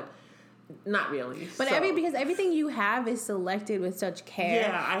stuff, but not really. But because everything you have is selected with such care.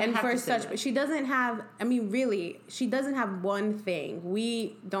 Yeah, I have to say that. She doesn't have, I mean, really, she doesn't have one thing.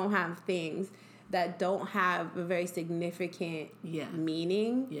 We don't have things that don't have a very significant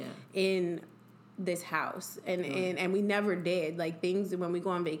meaning in this house, and we never did. Like, things when we go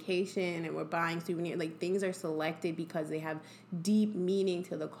on vacation and we're buying souvenirs, like, things are selected because they have deep meaning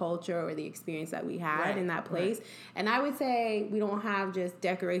to the culture or the experience that we had in that place. And I would say we don't have just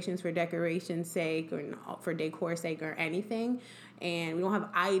decorations for decoration's sake or for decor's sake or anything, and we don't have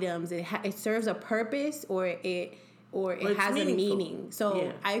items. It serves a purpose, or it has a meaning.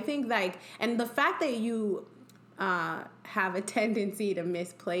 So I think, like, and the fact that you have a tendency to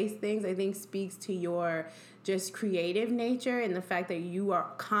misplace things, I think speaks to your just creative nature, and the fact that you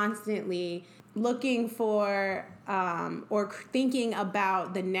are constantly looking for or thinking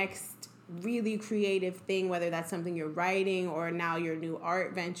about the next really creative thing, whether that's something you're writing or now your new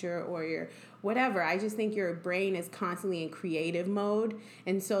art venture or your whatever. I just think your brain is constantly in creative mode,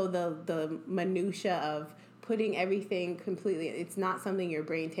 and so the minutia of putting everything completely, it's not something your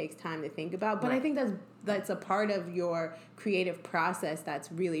brain takes time to think about. But I think that's a part of your creative process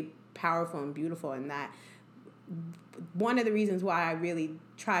that's really powerful and beautiful, and that one of the reasons why I really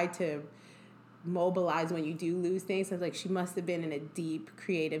try to mobilize when you do lose things is like, she must have been in a deep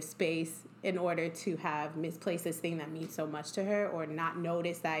creative space in order to have misplaced this thing that means so much to her, or not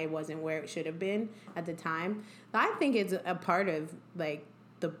notice that it wasn't where it should have been at the time. I think it's a part of, like,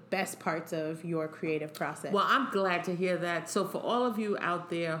 the best parts of your creative process. Well, I'm glad to hear that. So for all of you out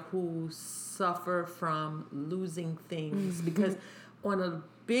there who suffer from losing things, because on a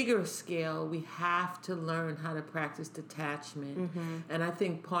bigger scale, we have to learn how to practice detachment. And I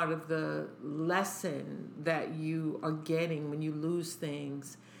think part of the lesson that you are getting when you lose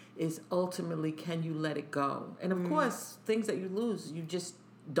things is ultimately, can you let it go? And of course, things that you lose, you just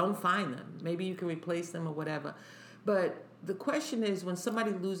don't find them. Maybe you can replace them or whatever. But the question is, when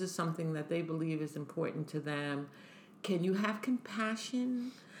somebody loses something that they believe is important to them, can you have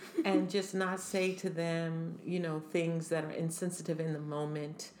compassion and just not say to them, things that are insensitive in the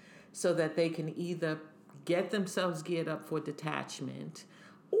moment, so that they can either get themselves geared up for detachment,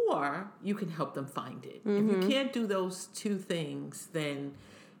 or you can help them find it. If you can't do those two things, then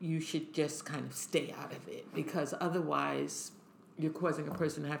you should just kind of stay out of it, because otherwise you're causing a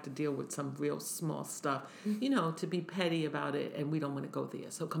person to have to deal with some real small stuff, to be petty about it, and we don't want to go there.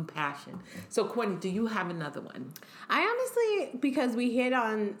 So compassion. So Courtney, do you have another one? I honestly, because we hit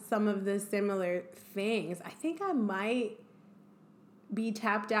on some of the similar things, I think I might be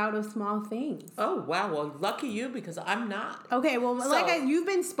tapped out of small things. Oh, wow. Well, lucky you, because I'm not. Okay, well, you've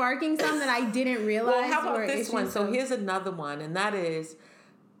been sparking some that I didn't realize. Well, how about this one? So here's another one, and that is,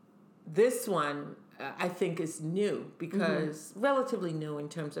 this one I think is new, because relatively new in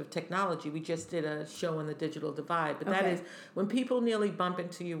terms of technology. We just did a show on the digital divide, but that is when people nearly bump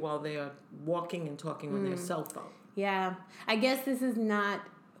into you while they are walking and talking on their cell phone. Yeah. I guess this is not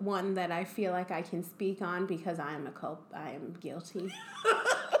one that I feel like I can speak on, because I am guilty.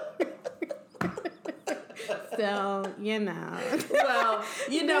 So, Well,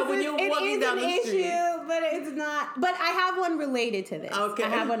 when you're walking down the street. But it's not. But I have one related to this. Okay. I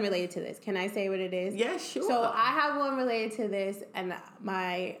have one related to this. Can I say what it is? Yeah, sure. So I have one related to this, and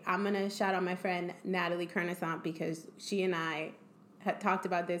I'm going to shout out my friend Natalie Kernisant, because she and I had talked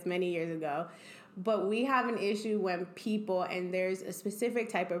about this many years ago. But we have an issue when people, and there's a specific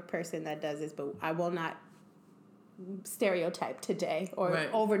type of person that does this, but I will not stereotype today, or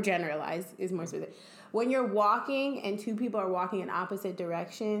Right. overgeneralize is more specific. When you're walking and two people are walking in opposite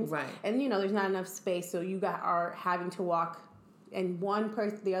directions, Right. and there's not enough space, so you are having to walk, and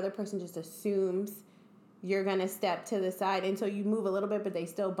the other person just assumes you're gonna step to the side, and so you move a little bit, but they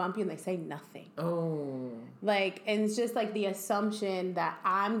still bump you and they say nothing. Oh. Like, and it's just like the assumption that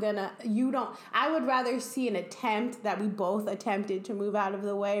I would rather see an attempt that we both attempted to move out of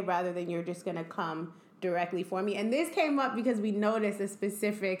the way rather than you're just gonna come directly for me. And this came up because we noticed a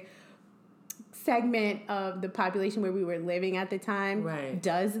specific segment of the population where we were living at the time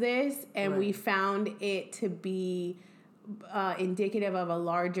does this, and we found it to be indicative of a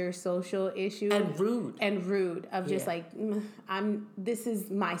larger social issue And rude of just like this is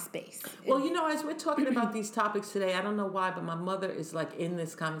my space. Well, as we're talking about these topics today, I don't know why, but my mother is like in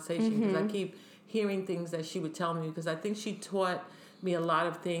this conversation because I keep hearing things that she would tell me, because I think she taught me a lot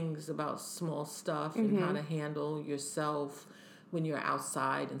of things about small stuff and how to handle yourself when you're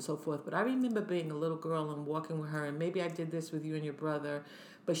outside and so forth. But I remember being a little girl and walking with her, and maybe I did this with you and your brother,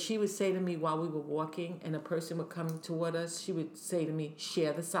 but she would say to me while we were walking and a person would come toward us, she would say to me,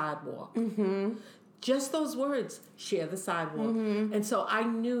 share the sidewalk. Mm-hmm. Just those words, share the sidewalk. Mm-hmm. And so I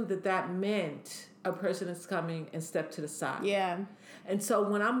knew that meant a person is coming and step to the side. Yeah. And so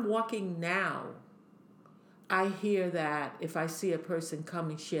when I'm walking now, I hear that if I see a person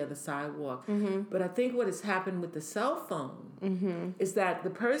coming, share the sidewalk. Mm-hmm. But I think what has happened with the cell phone is that the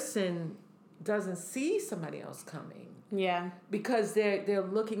person doesn't see somebody else coming. Yeah. Because they're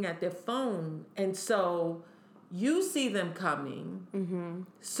looking at their phone, and so you see them coming,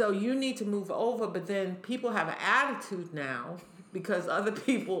 so you need to move over, but then people have an attitude now because other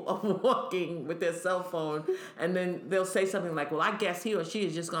people are walking with their cell phone, and then they'll say something like, well, I guess he or she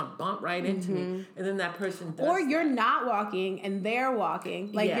is just going to bump right into me, and then that person does. Or you're not walking and they're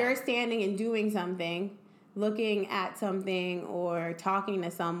walking. Like you're standing and doing something, looking at something or talking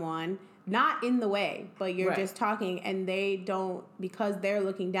to someone, not in the way, but you're just talking, and they don't, because they're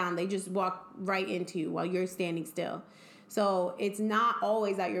looking down, they just walk right into you while you're standing still. So it's not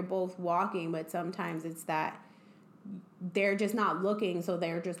always that you're both walking, but sometimes it's that they're just not looking, so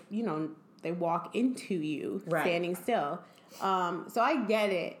they're just, they walk into you standing still. So I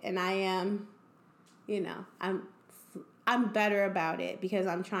get it, and I am, I'm better about it because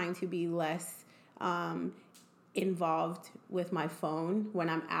I'm trying to be less involved with my phone when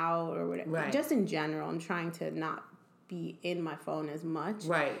I'm out or whatever. Right. Just in general, I'm trying to not be in my phone as much.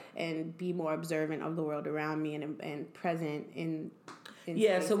 Right. And be more observant of the world around me and present in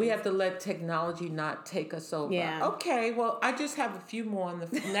spaces. So we have to let technology not take us over. Yeah. Okay, well, I just have a few more. And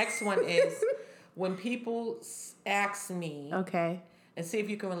the next one is when people ask me. Okay. And see if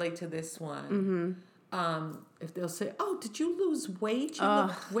you can relate to this one. Mm-hmm. If they'll say, oh, did you lose weight? You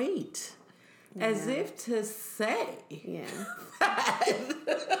look great. Yeah. As if to say,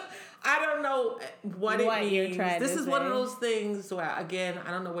 I don't know what it means. This is one of those things where, again,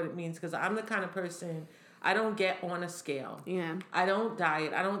 I don't know what it means because I'm the kind of person, I don't get on a scale. Yeah. I don't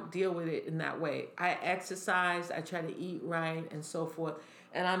diet. I don't deal with it in that way. I exercise. I try to eat right and so forth.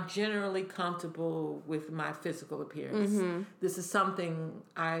 And I'm generally comfortable with my physical appearance. Mm-hmm. This is something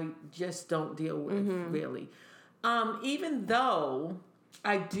I just don't deal with, really. Even though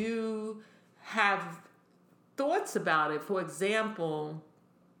I do have thoughts about it. For example,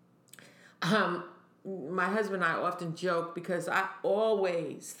 my husband and I often joke because I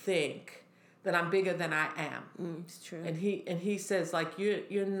always think that I'm bigger than I am. It's true. And he says, like,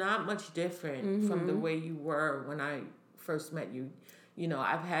 you're not much different from the way you were when I first met you.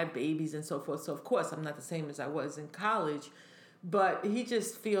 I've had babies and so forth. So, of course, I'm not the same as I was in college. But he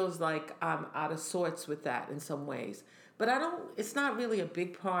just feels like I'm out of sorts with that in some ways. But it's not really a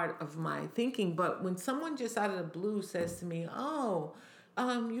big part of my thinking. But when someone just out of the blue says to me, oh,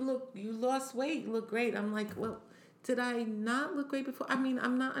 you lost weight, you look great. I'm like, well, did I not look great before? I mean,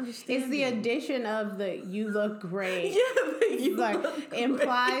 I'm not understanding. It's the addition of the you look great. You look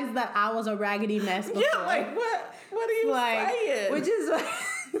implies great. That I was a raggedy mess before. Yeah, like what are you saying? Which is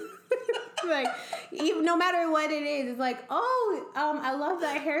like, even no matter what it is, it's like, I love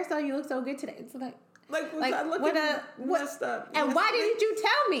that hairstyle. You look so good today. It's like I looking messed up? And why didn't you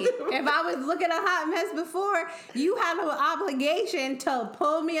tell me? If I was looking a hot mess before, you had an obligation to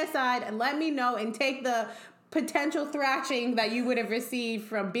pull me aside and let me know and take the potential thrashing that you would have received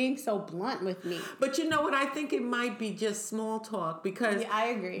from being so blunt with me. But you know what? I think it might be just small talk because I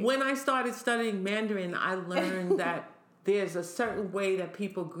agree. When I started studying Mandarin, I learned that there's a certain way that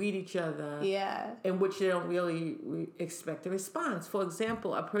people greet each other in which they don't really expect a response. For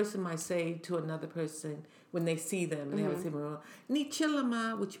example, a person might say to another person, when they see them. They have a statement, "Ni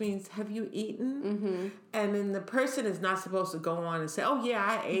chilama," which means "Have you eaten?" And then the person is not supposed to go on and say, "Oh yeah,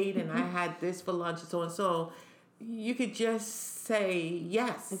 I ate and I had this for lunch and so and so." You could just say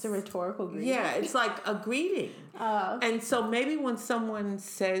yes. It's a rhetorical greeting. Yeah, it's like a greeting. And so maybe when someone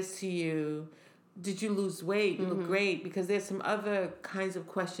says to you, "Did you lose weight? You look great," because there's some other kinds of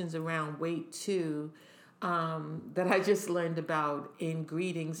questions around weight too that I just learned about in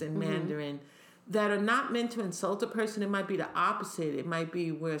greetings in Mandarin that are not meant to insult a person. It might be the opposite. It might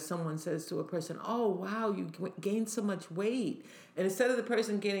be where someone says to a person, "Oh, wow, you gained so much weight." And instead of the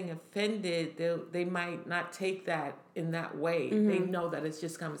person getting offended, they might not take that in that way. They know that it's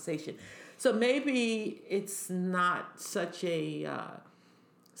just conversation. So maybe it's not such a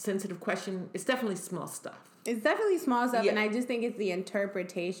sensitive question. It's definitely small stuff. It's definitely small stuff, and I just think it's the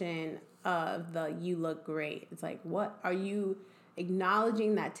interpretation of the "you look great." It's like, what are you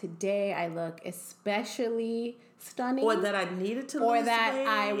acknowledging that today I look especially stunning, or that I needed to lose or that weight.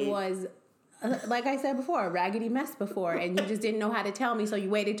 I was, like I said before, a raggedy mess before, and you just didn't know how to tell me, so you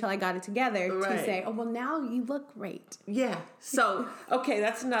waited till I got it together to say, "Oh well, now you look great." Yeah. So okay,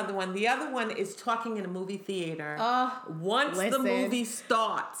 that's another one. The other one is talking in a movie theater. Once the movie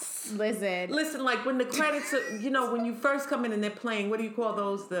starts. Listen, like when the credits are, when you first come in and they're playing, what do you call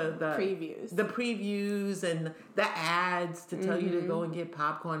those? The previews. The previews and the ads to tell you to go and get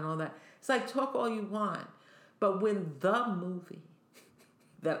popcorn and all that. It's like, talk all you want. But when the movie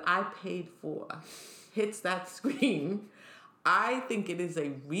that I paid for hits that screen, I think it is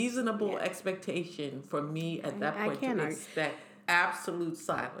a reasonable expectation for me at that point to expect absolute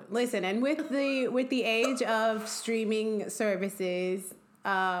silence. Listen, and with the age of streaming services,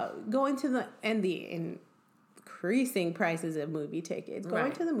 going to the increasing prices of movie tickets,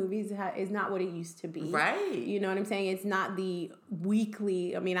 going to the movies is not what it used to be. Right. You know what I'm saying? It's not the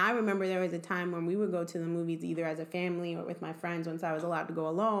weekly. I mean, I remember there was a time when we would go to the movies either as a family or with my friends once I was allowed to go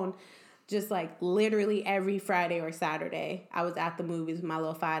alone. Just like literally every Friday or Saturday, I was at the movies with my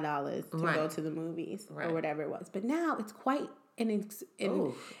little $5 to go to the movies or whatever it was. But now it's quite it's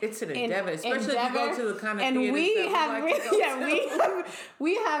an endeavor, especially if you go to the kind of theaters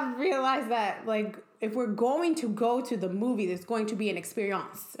we have realized that, like, if we're going to go to the movie, there's going to be an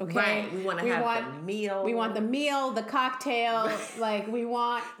experience, okay? Right. We want the meal. We want the meal, the cocktail, like we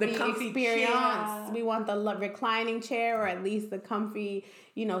want the experience. Chair. We want the reclining chair, or at least the comfy,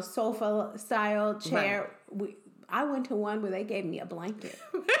 sofa style chair. Right. I went to one where they gave me a blanket.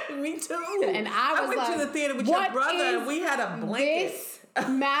 Me too. And I went to the theater with your brother and we had a blanket. This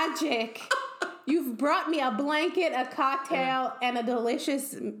magic. You've brought me a blanket, a cocktail, and a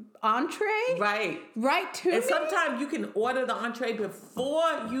delicious entree. Right to me. And sometimes you can order the entree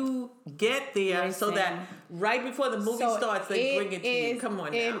before you get there. Listen, so that right before the movie starts, they bring it to you. Come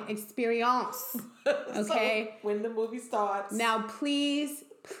on now. An experience. Okay? So when the movie starts. Now, please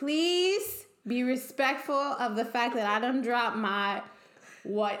be respectful of the fact that I done dropped my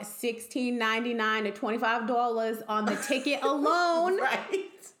 $16.99 to $25 on the ticket alone. Right.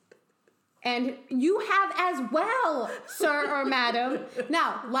 And you have as well, sir or madam.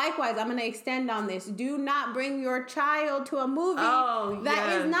 Now, likewise, I'm going to extend on this. Do not bring your child to a movie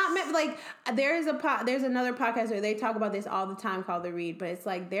that is not meant. Like, there's another podcast where they talk about this all the time called The Read, but it's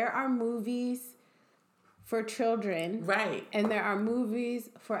like there are movies for children, right, and there are movies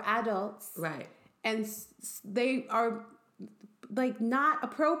for adults, right, and they are like not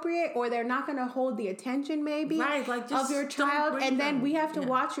appropriate, or they're not going to hold the attention maybe of your child, and then we have to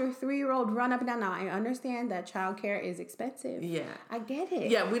watch your 3-year-old run up and down. Now, I understand that childcare is expensive. Yeah, I get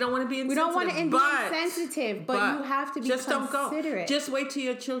it. Yeah, we don't want to be insensitive. We don't want to be insensitive, but you have to be just considerate. Don't go. Just wait till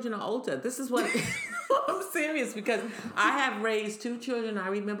your children are older. This is what I'm serious, because I have raised 2 children. I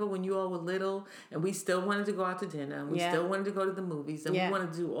remember when you all were little, and we still wanted to go out to dinner, and we still wanted to go to the movies, and we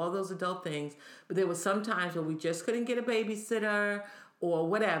wanted to do all those adult things. But there were some times where we just couldn't get a babysitter or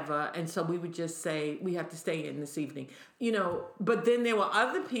whatever, and so we would just say, we have to stay in this evening. But then there were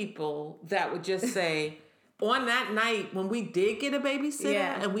other people that would just say, on that night when we did get a babysitter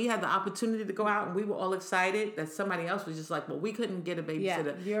and we had the opportunity to go out and we were all excited, that somebody else was just like, well, we couldn't get a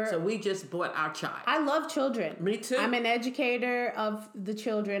babysitter, so we just bought our child. I love children. Me too. I'm an educator of the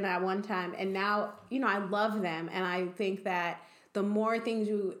children at one time, and now, I love them, and I think that the more things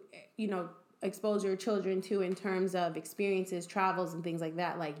you expose your children to in terms of experiences, travels, and things like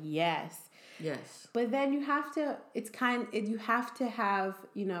that, like, yes. But then you have to, you have to have,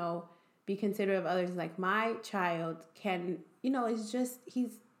 be considerate of others. Like, my child can, it's just, he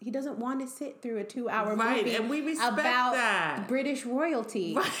doesn't want to sit through a 2-hour movie and we respect about that. British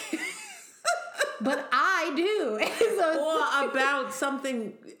royalty. Right. But I I do. Or about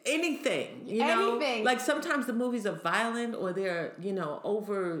something, anything, you know? Anything. Like sometimes the movies are violent or they're,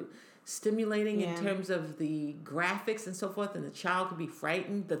 over stimulating in terms of the graphics and so forth, and the child could be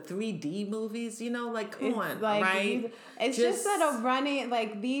frightened. The 3D movies, come on, right? It's just that of running,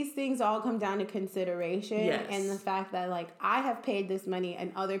 like, these things all come down to consideration, yes. and the fact that, like, I have paid this money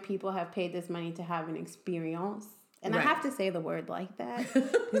and other people have paid this money to have an experience. And right. I have to say the word like that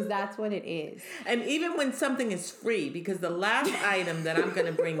because that's what it is. And even when something is free, because the last item that I'm going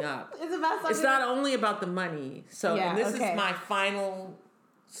to bring up, it's not only about the money. So, and this is my final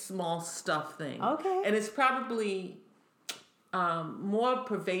small stuff thing. Okay. And it's probably more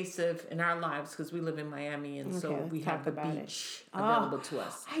pervasive in our lives because we live in Miami, and so we have the beach available to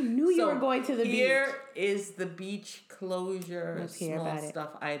us. I knew you were going to the beach. Here is the beach closure small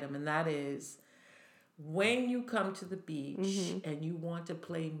stuff item, and that is when you come to the beach and you want to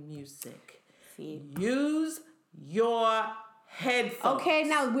play music, use your headphones. Okay,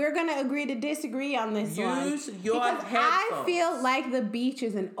 now we're going to agree to disagree on this one. Use your headphones. I feel like the beach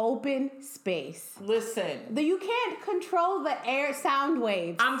is an open space. Listen. You can't control the air sound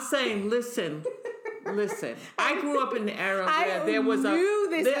waves. I'm saying, listen. I grew up in the era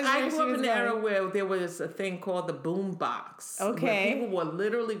where there was a thing called the boom box. Okay. Where people were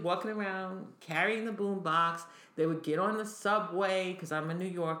literally walking around carrying the boom box. They would get on the subway, because I'm a New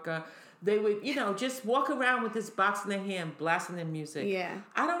Yorker. They would, just walk around with this box in their hand, blasting their music. Yeah.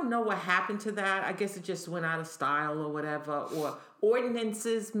 I don't know what happened to that. I guess it just went out of style or whatever. Or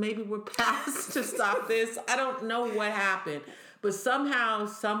ordinances maybe were passed to stop this. I don't know what happened. But somehow,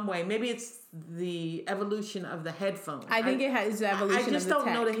 some way, maybe it's the evolution of the headphone. I think it's the evolution of the I just don't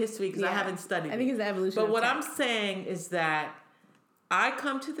know the history because I haven't studied it. I think it's the evolution But of what tech. I'm saying is that I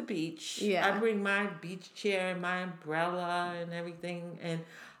come to the beach. Yeah. I bring my beach chair and my umbrella and everything. And,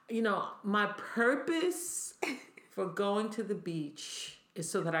 my purpose for going to the beach is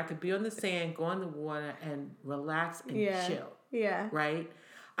so that I could be on the sand, go in the water, and relax and chill. Yeah. Right?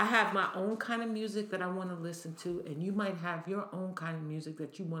 I have my own kind of music that I want to listen to, and you might have your own kind of music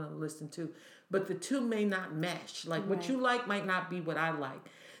that you want to listen to, but the two may not mesh. Like what you like might not be what I like.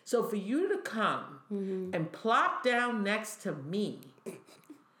 So for you to come and plop down next to me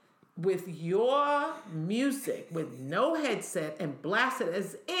with your music, with no headset, and blast it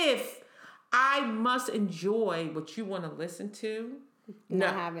as if I must enjoy what you want to listen to.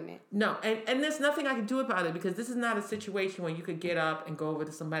 Not having it. No, and there's nothing I can do about it because this is not a situation where you could get up and go over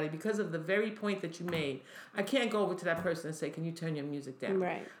to somebody because of the very point that you made. I can't go over to that person and say, can you turn your music down?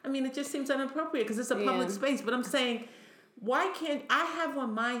 Right. I mean, it just seems inappropriate because it's a public space. But I'm saying, why can't I have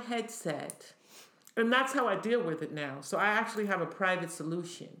on my headset? And that's how I deal with it now. So I actually have a private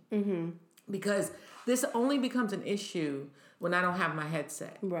solution because this only becomes an issue when I don't have my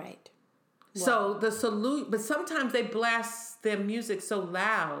headset. Right. So but sometimes they blast their music so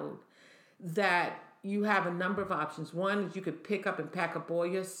loud that you have a number of options. One is you could pick up and pack up all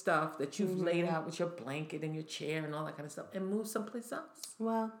your stuff that you've laid out with your blanket and your chair and all that kind of stuff and move someplace else.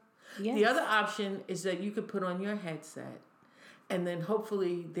 Well, yes. The other option is that you could put on your headset and then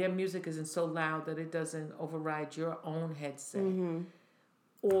hopefully their music isn't so loud that it doesn't override your own headset.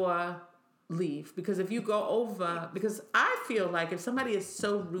 Or leave, because if you go over, because I feel like if somebody is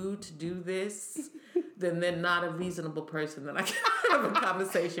so rude to do this, then they're not a reasonable person that I can have a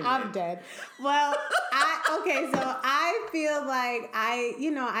conversation with. I'm dead. Well, so I feel like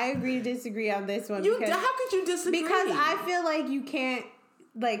I agree to disagree on this one. How could you disagree? Because I feel like you can't,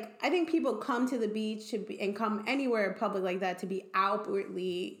 like, I think people come to the beach and come anywhere in public like that to be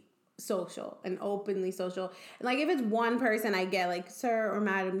outwardly social and openly social. And like if it's one person, I get like, sir or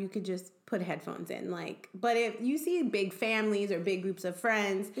madam, you could just put headphones in. Like, but if you see big families or big groups of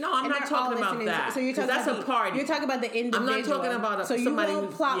friends, no, I'm not talking about that. So you're talking that's about a party. You're talking about the individual. I'm not talking about so somebody you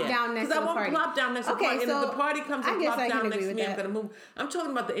won't plop down next to the party. Because I won't plop down next to the party. And if the party comes and plops down next to me, I'm gonna move. I'm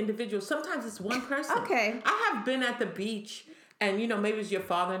talking about the individual. Sometimes it's one person. Okay. I have been at the beach. And, maybe it was your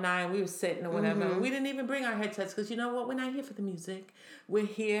father and I, and we were sitting or whatever. And we didn't even bring our headsets because, you know what? We're not here for the music. We're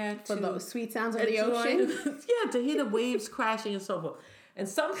here for those sweet sounds of the ocean. To hear the waves crashing and so forth. And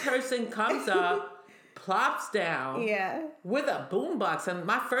some person comes up, plops down with a boombox. And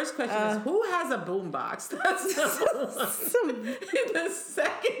my first question is, who has a boombox? That's number one. And the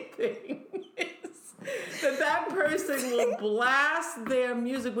second thing is that person will blast their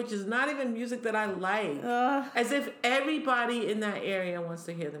music, which is not even music that I like, as if everybody in that area wants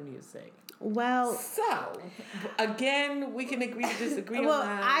to hear the music. Well, so again, we can agree to disagree on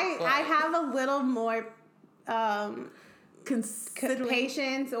that. I have a little more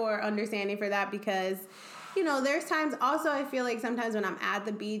patience or understanding for that because there's times also I feel like sometimes when I'm at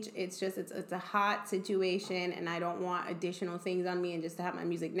the beach, it's a hot situation and I don't want additional things on me and just to have my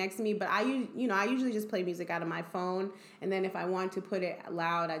music next to me. But I usually just play music out of my phone. And then if I want to put it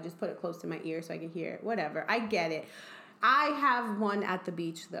loud, I just put it close to my ear so I can hear it. Whatever. I get it. I have one at the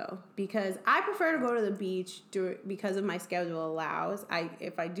beach though, because I prefer to go to the beach because of my schedule allows.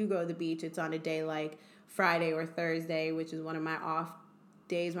 If I do go to the beach, it's on a day like Friday or Thursday, which is one of my off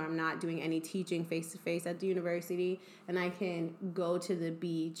days where I'm not doing any teaching face-to-face at the university, and I can go to the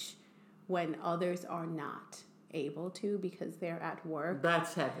beach when others are not able to because they're at work.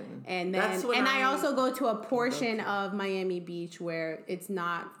 That's heaven. And then I also go to a portion of Miami Beach where it's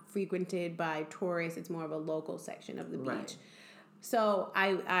not frequented by tourists. It's more of a local section of the beach. Right. So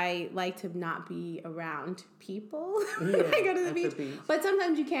I like to not be around people when I go to the beach. But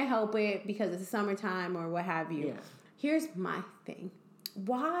sometimes you can't help it because it's summertime or what have you. Yeah. Here's my thing.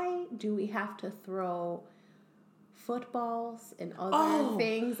 Why do we have to throw footballs and other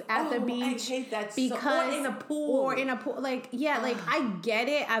things at the beach? I hate that. Because or in a pool. Like I get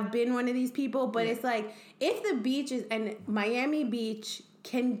it. I've been one of these people, but it's like if the beach is, and Miami Beach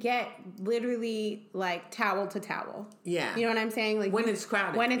can get literally like towel to towel. Yeah. You know what I'm saying? Like when it's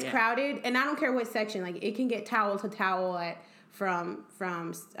crowded. When it's crowded, and I don't care what section, like it can get towel to towel from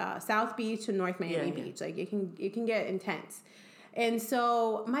South Beach to North Miami Beach. Like it can get intense. And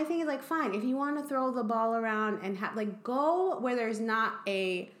so my thing is like, fine, if you want to throw the ball around and go where there's not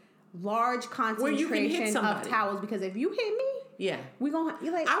a large concentration of towels, because if you hit me, we gonna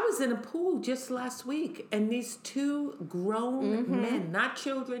I was in a pool just last week, and these two grown men, not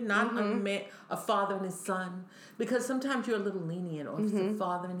children, not a father and his son, because sometimes you're a little lenient, or it's a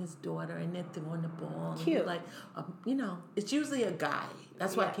father and his daughter, and they're throwing the ball. Cute, it's usually a guy.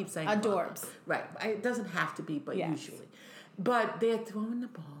 That's why I keep saying adorbs. Right, it doesn't have to be, but usually. But they're throwing the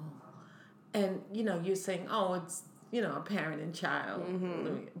ball, and you're saying, "Oh, it's a parent and child."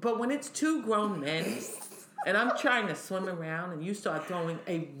 But when it's two grown men, and I'm trying to swim around, and you start throwing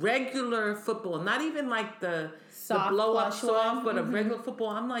a regular football, not even like the blow up soft, but a regular football.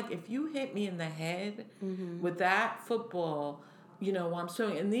 I'm like, if you hit me in the head with that football, while I'm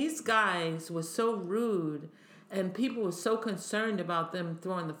swimming. And these guys were so rude, and people were so concerned about them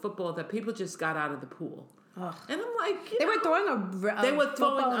throwing the football that people just got out of the pool. Ugh. And I'm like, they were throwing a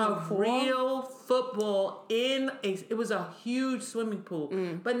real football it was a huge swimming pool.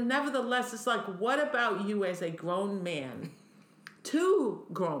 But nevertheless, it's like, what about you as a grown man, two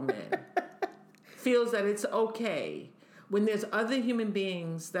grown men, feels that it's okay when there's other human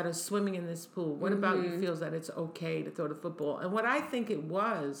beings that are swimming in this pool? What about you feels that it's okay to throw the football? And what I think it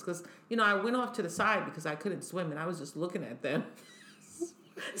was, because, I went off to the side because I couldn't swim, and I was just looking at them,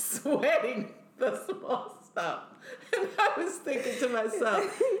 sweating the small stuff. And I was thinking to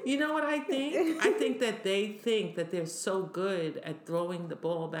myself, you know what I think? I think that they think that they're so good at throwing the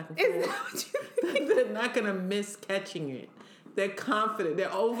ball back and forth. Is that what you think? They're not going to miss catching it. They're confident.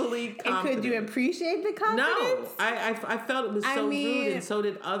 They're overly confident. And could you appreciate the confidence? No. I felt it was so rude, and so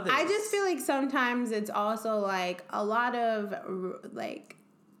did others. I just feel like sometimes it's also like a lot of like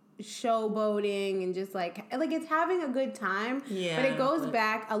showboating and just like it's having a good time. Yeah. But it goes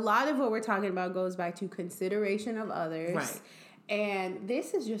back, a lot of what we're talking about goes back to consideration of others. Right. And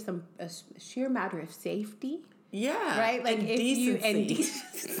this is just a sheer matter of safety. Yeah. Right? Like and if decency.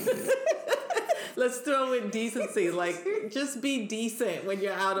 Let's throw in decency. Like, just be decent when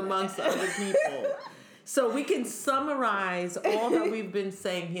you're out amongst other people. So we can summarize all that we've been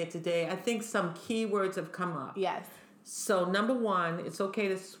saying here today. I think some key words have come up. Yes. So, number one, it's okay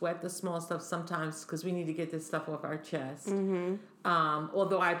to sweat the small stuff sometimes because we need to get this stuff off our chest.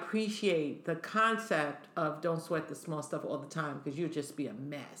 Although I appreciate the concept of don't sweat the small stuff all the time because you'll just be a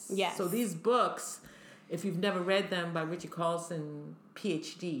mess. Yes. So these books, if you've never read them, by Richard Carlson,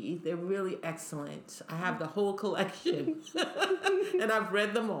 PhD, they're really excellent. I have the whole collection and I've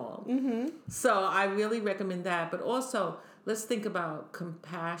read them all. So I really recommend that. But also, let's think about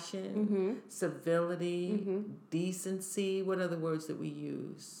compassion, civility, decency. What are the words that we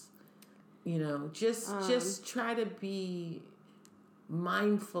use? Just try to be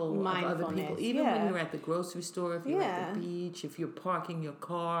mindful of other people. Even when you're at the grocery store, if you're at the beach, if you're parking your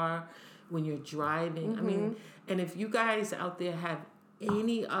car, when you're driving. I mean, and if you guys out there have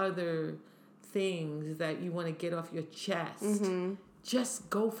any other things that you want to get off your chest, just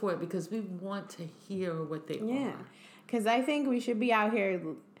go for it because we want to hear what they are. Because I think we should be out here,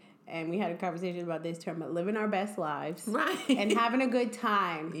 and we had a conversation about this term, but living our best lives. Right. And having a good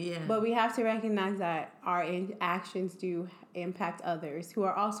time. Yeah. But we have to recognize that our actions do impact others who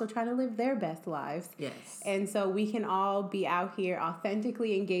are also trying to live their best lives. Yes. And so we can all be out here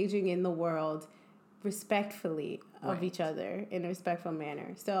authentically engaging in the world respectfully of Right. each other in a respectful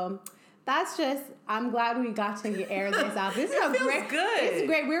manner. So that's just, I'm glad we got to air this out. This is It a feels great, good. It's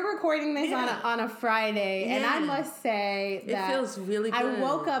great. We're recording this Yeah. on a Friday, and I Yeah. must say that It feels really I good.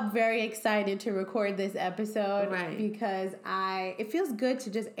 woke up very excited to record this episode Right. because it feels good to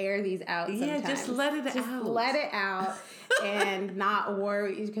just air these out. Yeah, Sometimes. just let it Just out. let it out and not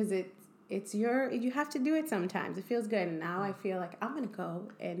worry, because you have to do it sometimes. It feels good. And now I feel like I'm going to go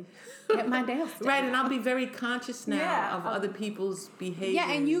and get my nails done. Right, and I'll be very conscious now Yeah. of other people's behavior. Yeah,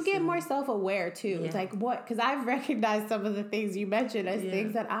 and you get more self-aware too. Yeah. It's like, what? Because I've recognized some of the things you mentioned as Yeah.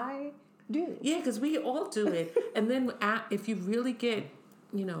 things that I do. Yeah, because we all do it. And then if you really get,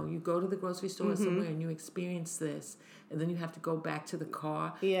 you go to the grocery store somewhere and you experience this, and then you have to go back to the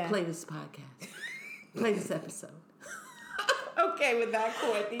car, Yeah. play this podcast, play this episode. Okay, with that,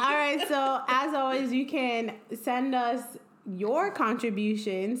 Courtney. All right, so as always, you can send us your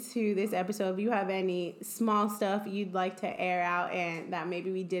contributions to this episode. If you have any small stuff you'd like to air out and that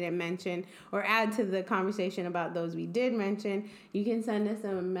maybe we didn't mention or add to the conversation about those we did mention, you can send us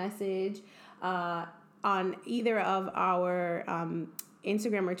a message on either of our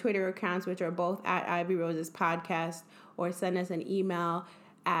Instagram or Twitter accounts, which are both at Ivy Roses Podcast, or send us an email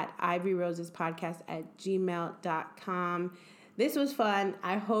at ivyrosespodcast@gmail.com. This was fun.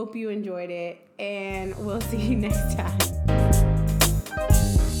 I hope you enjoyed it, and we'll see you next time.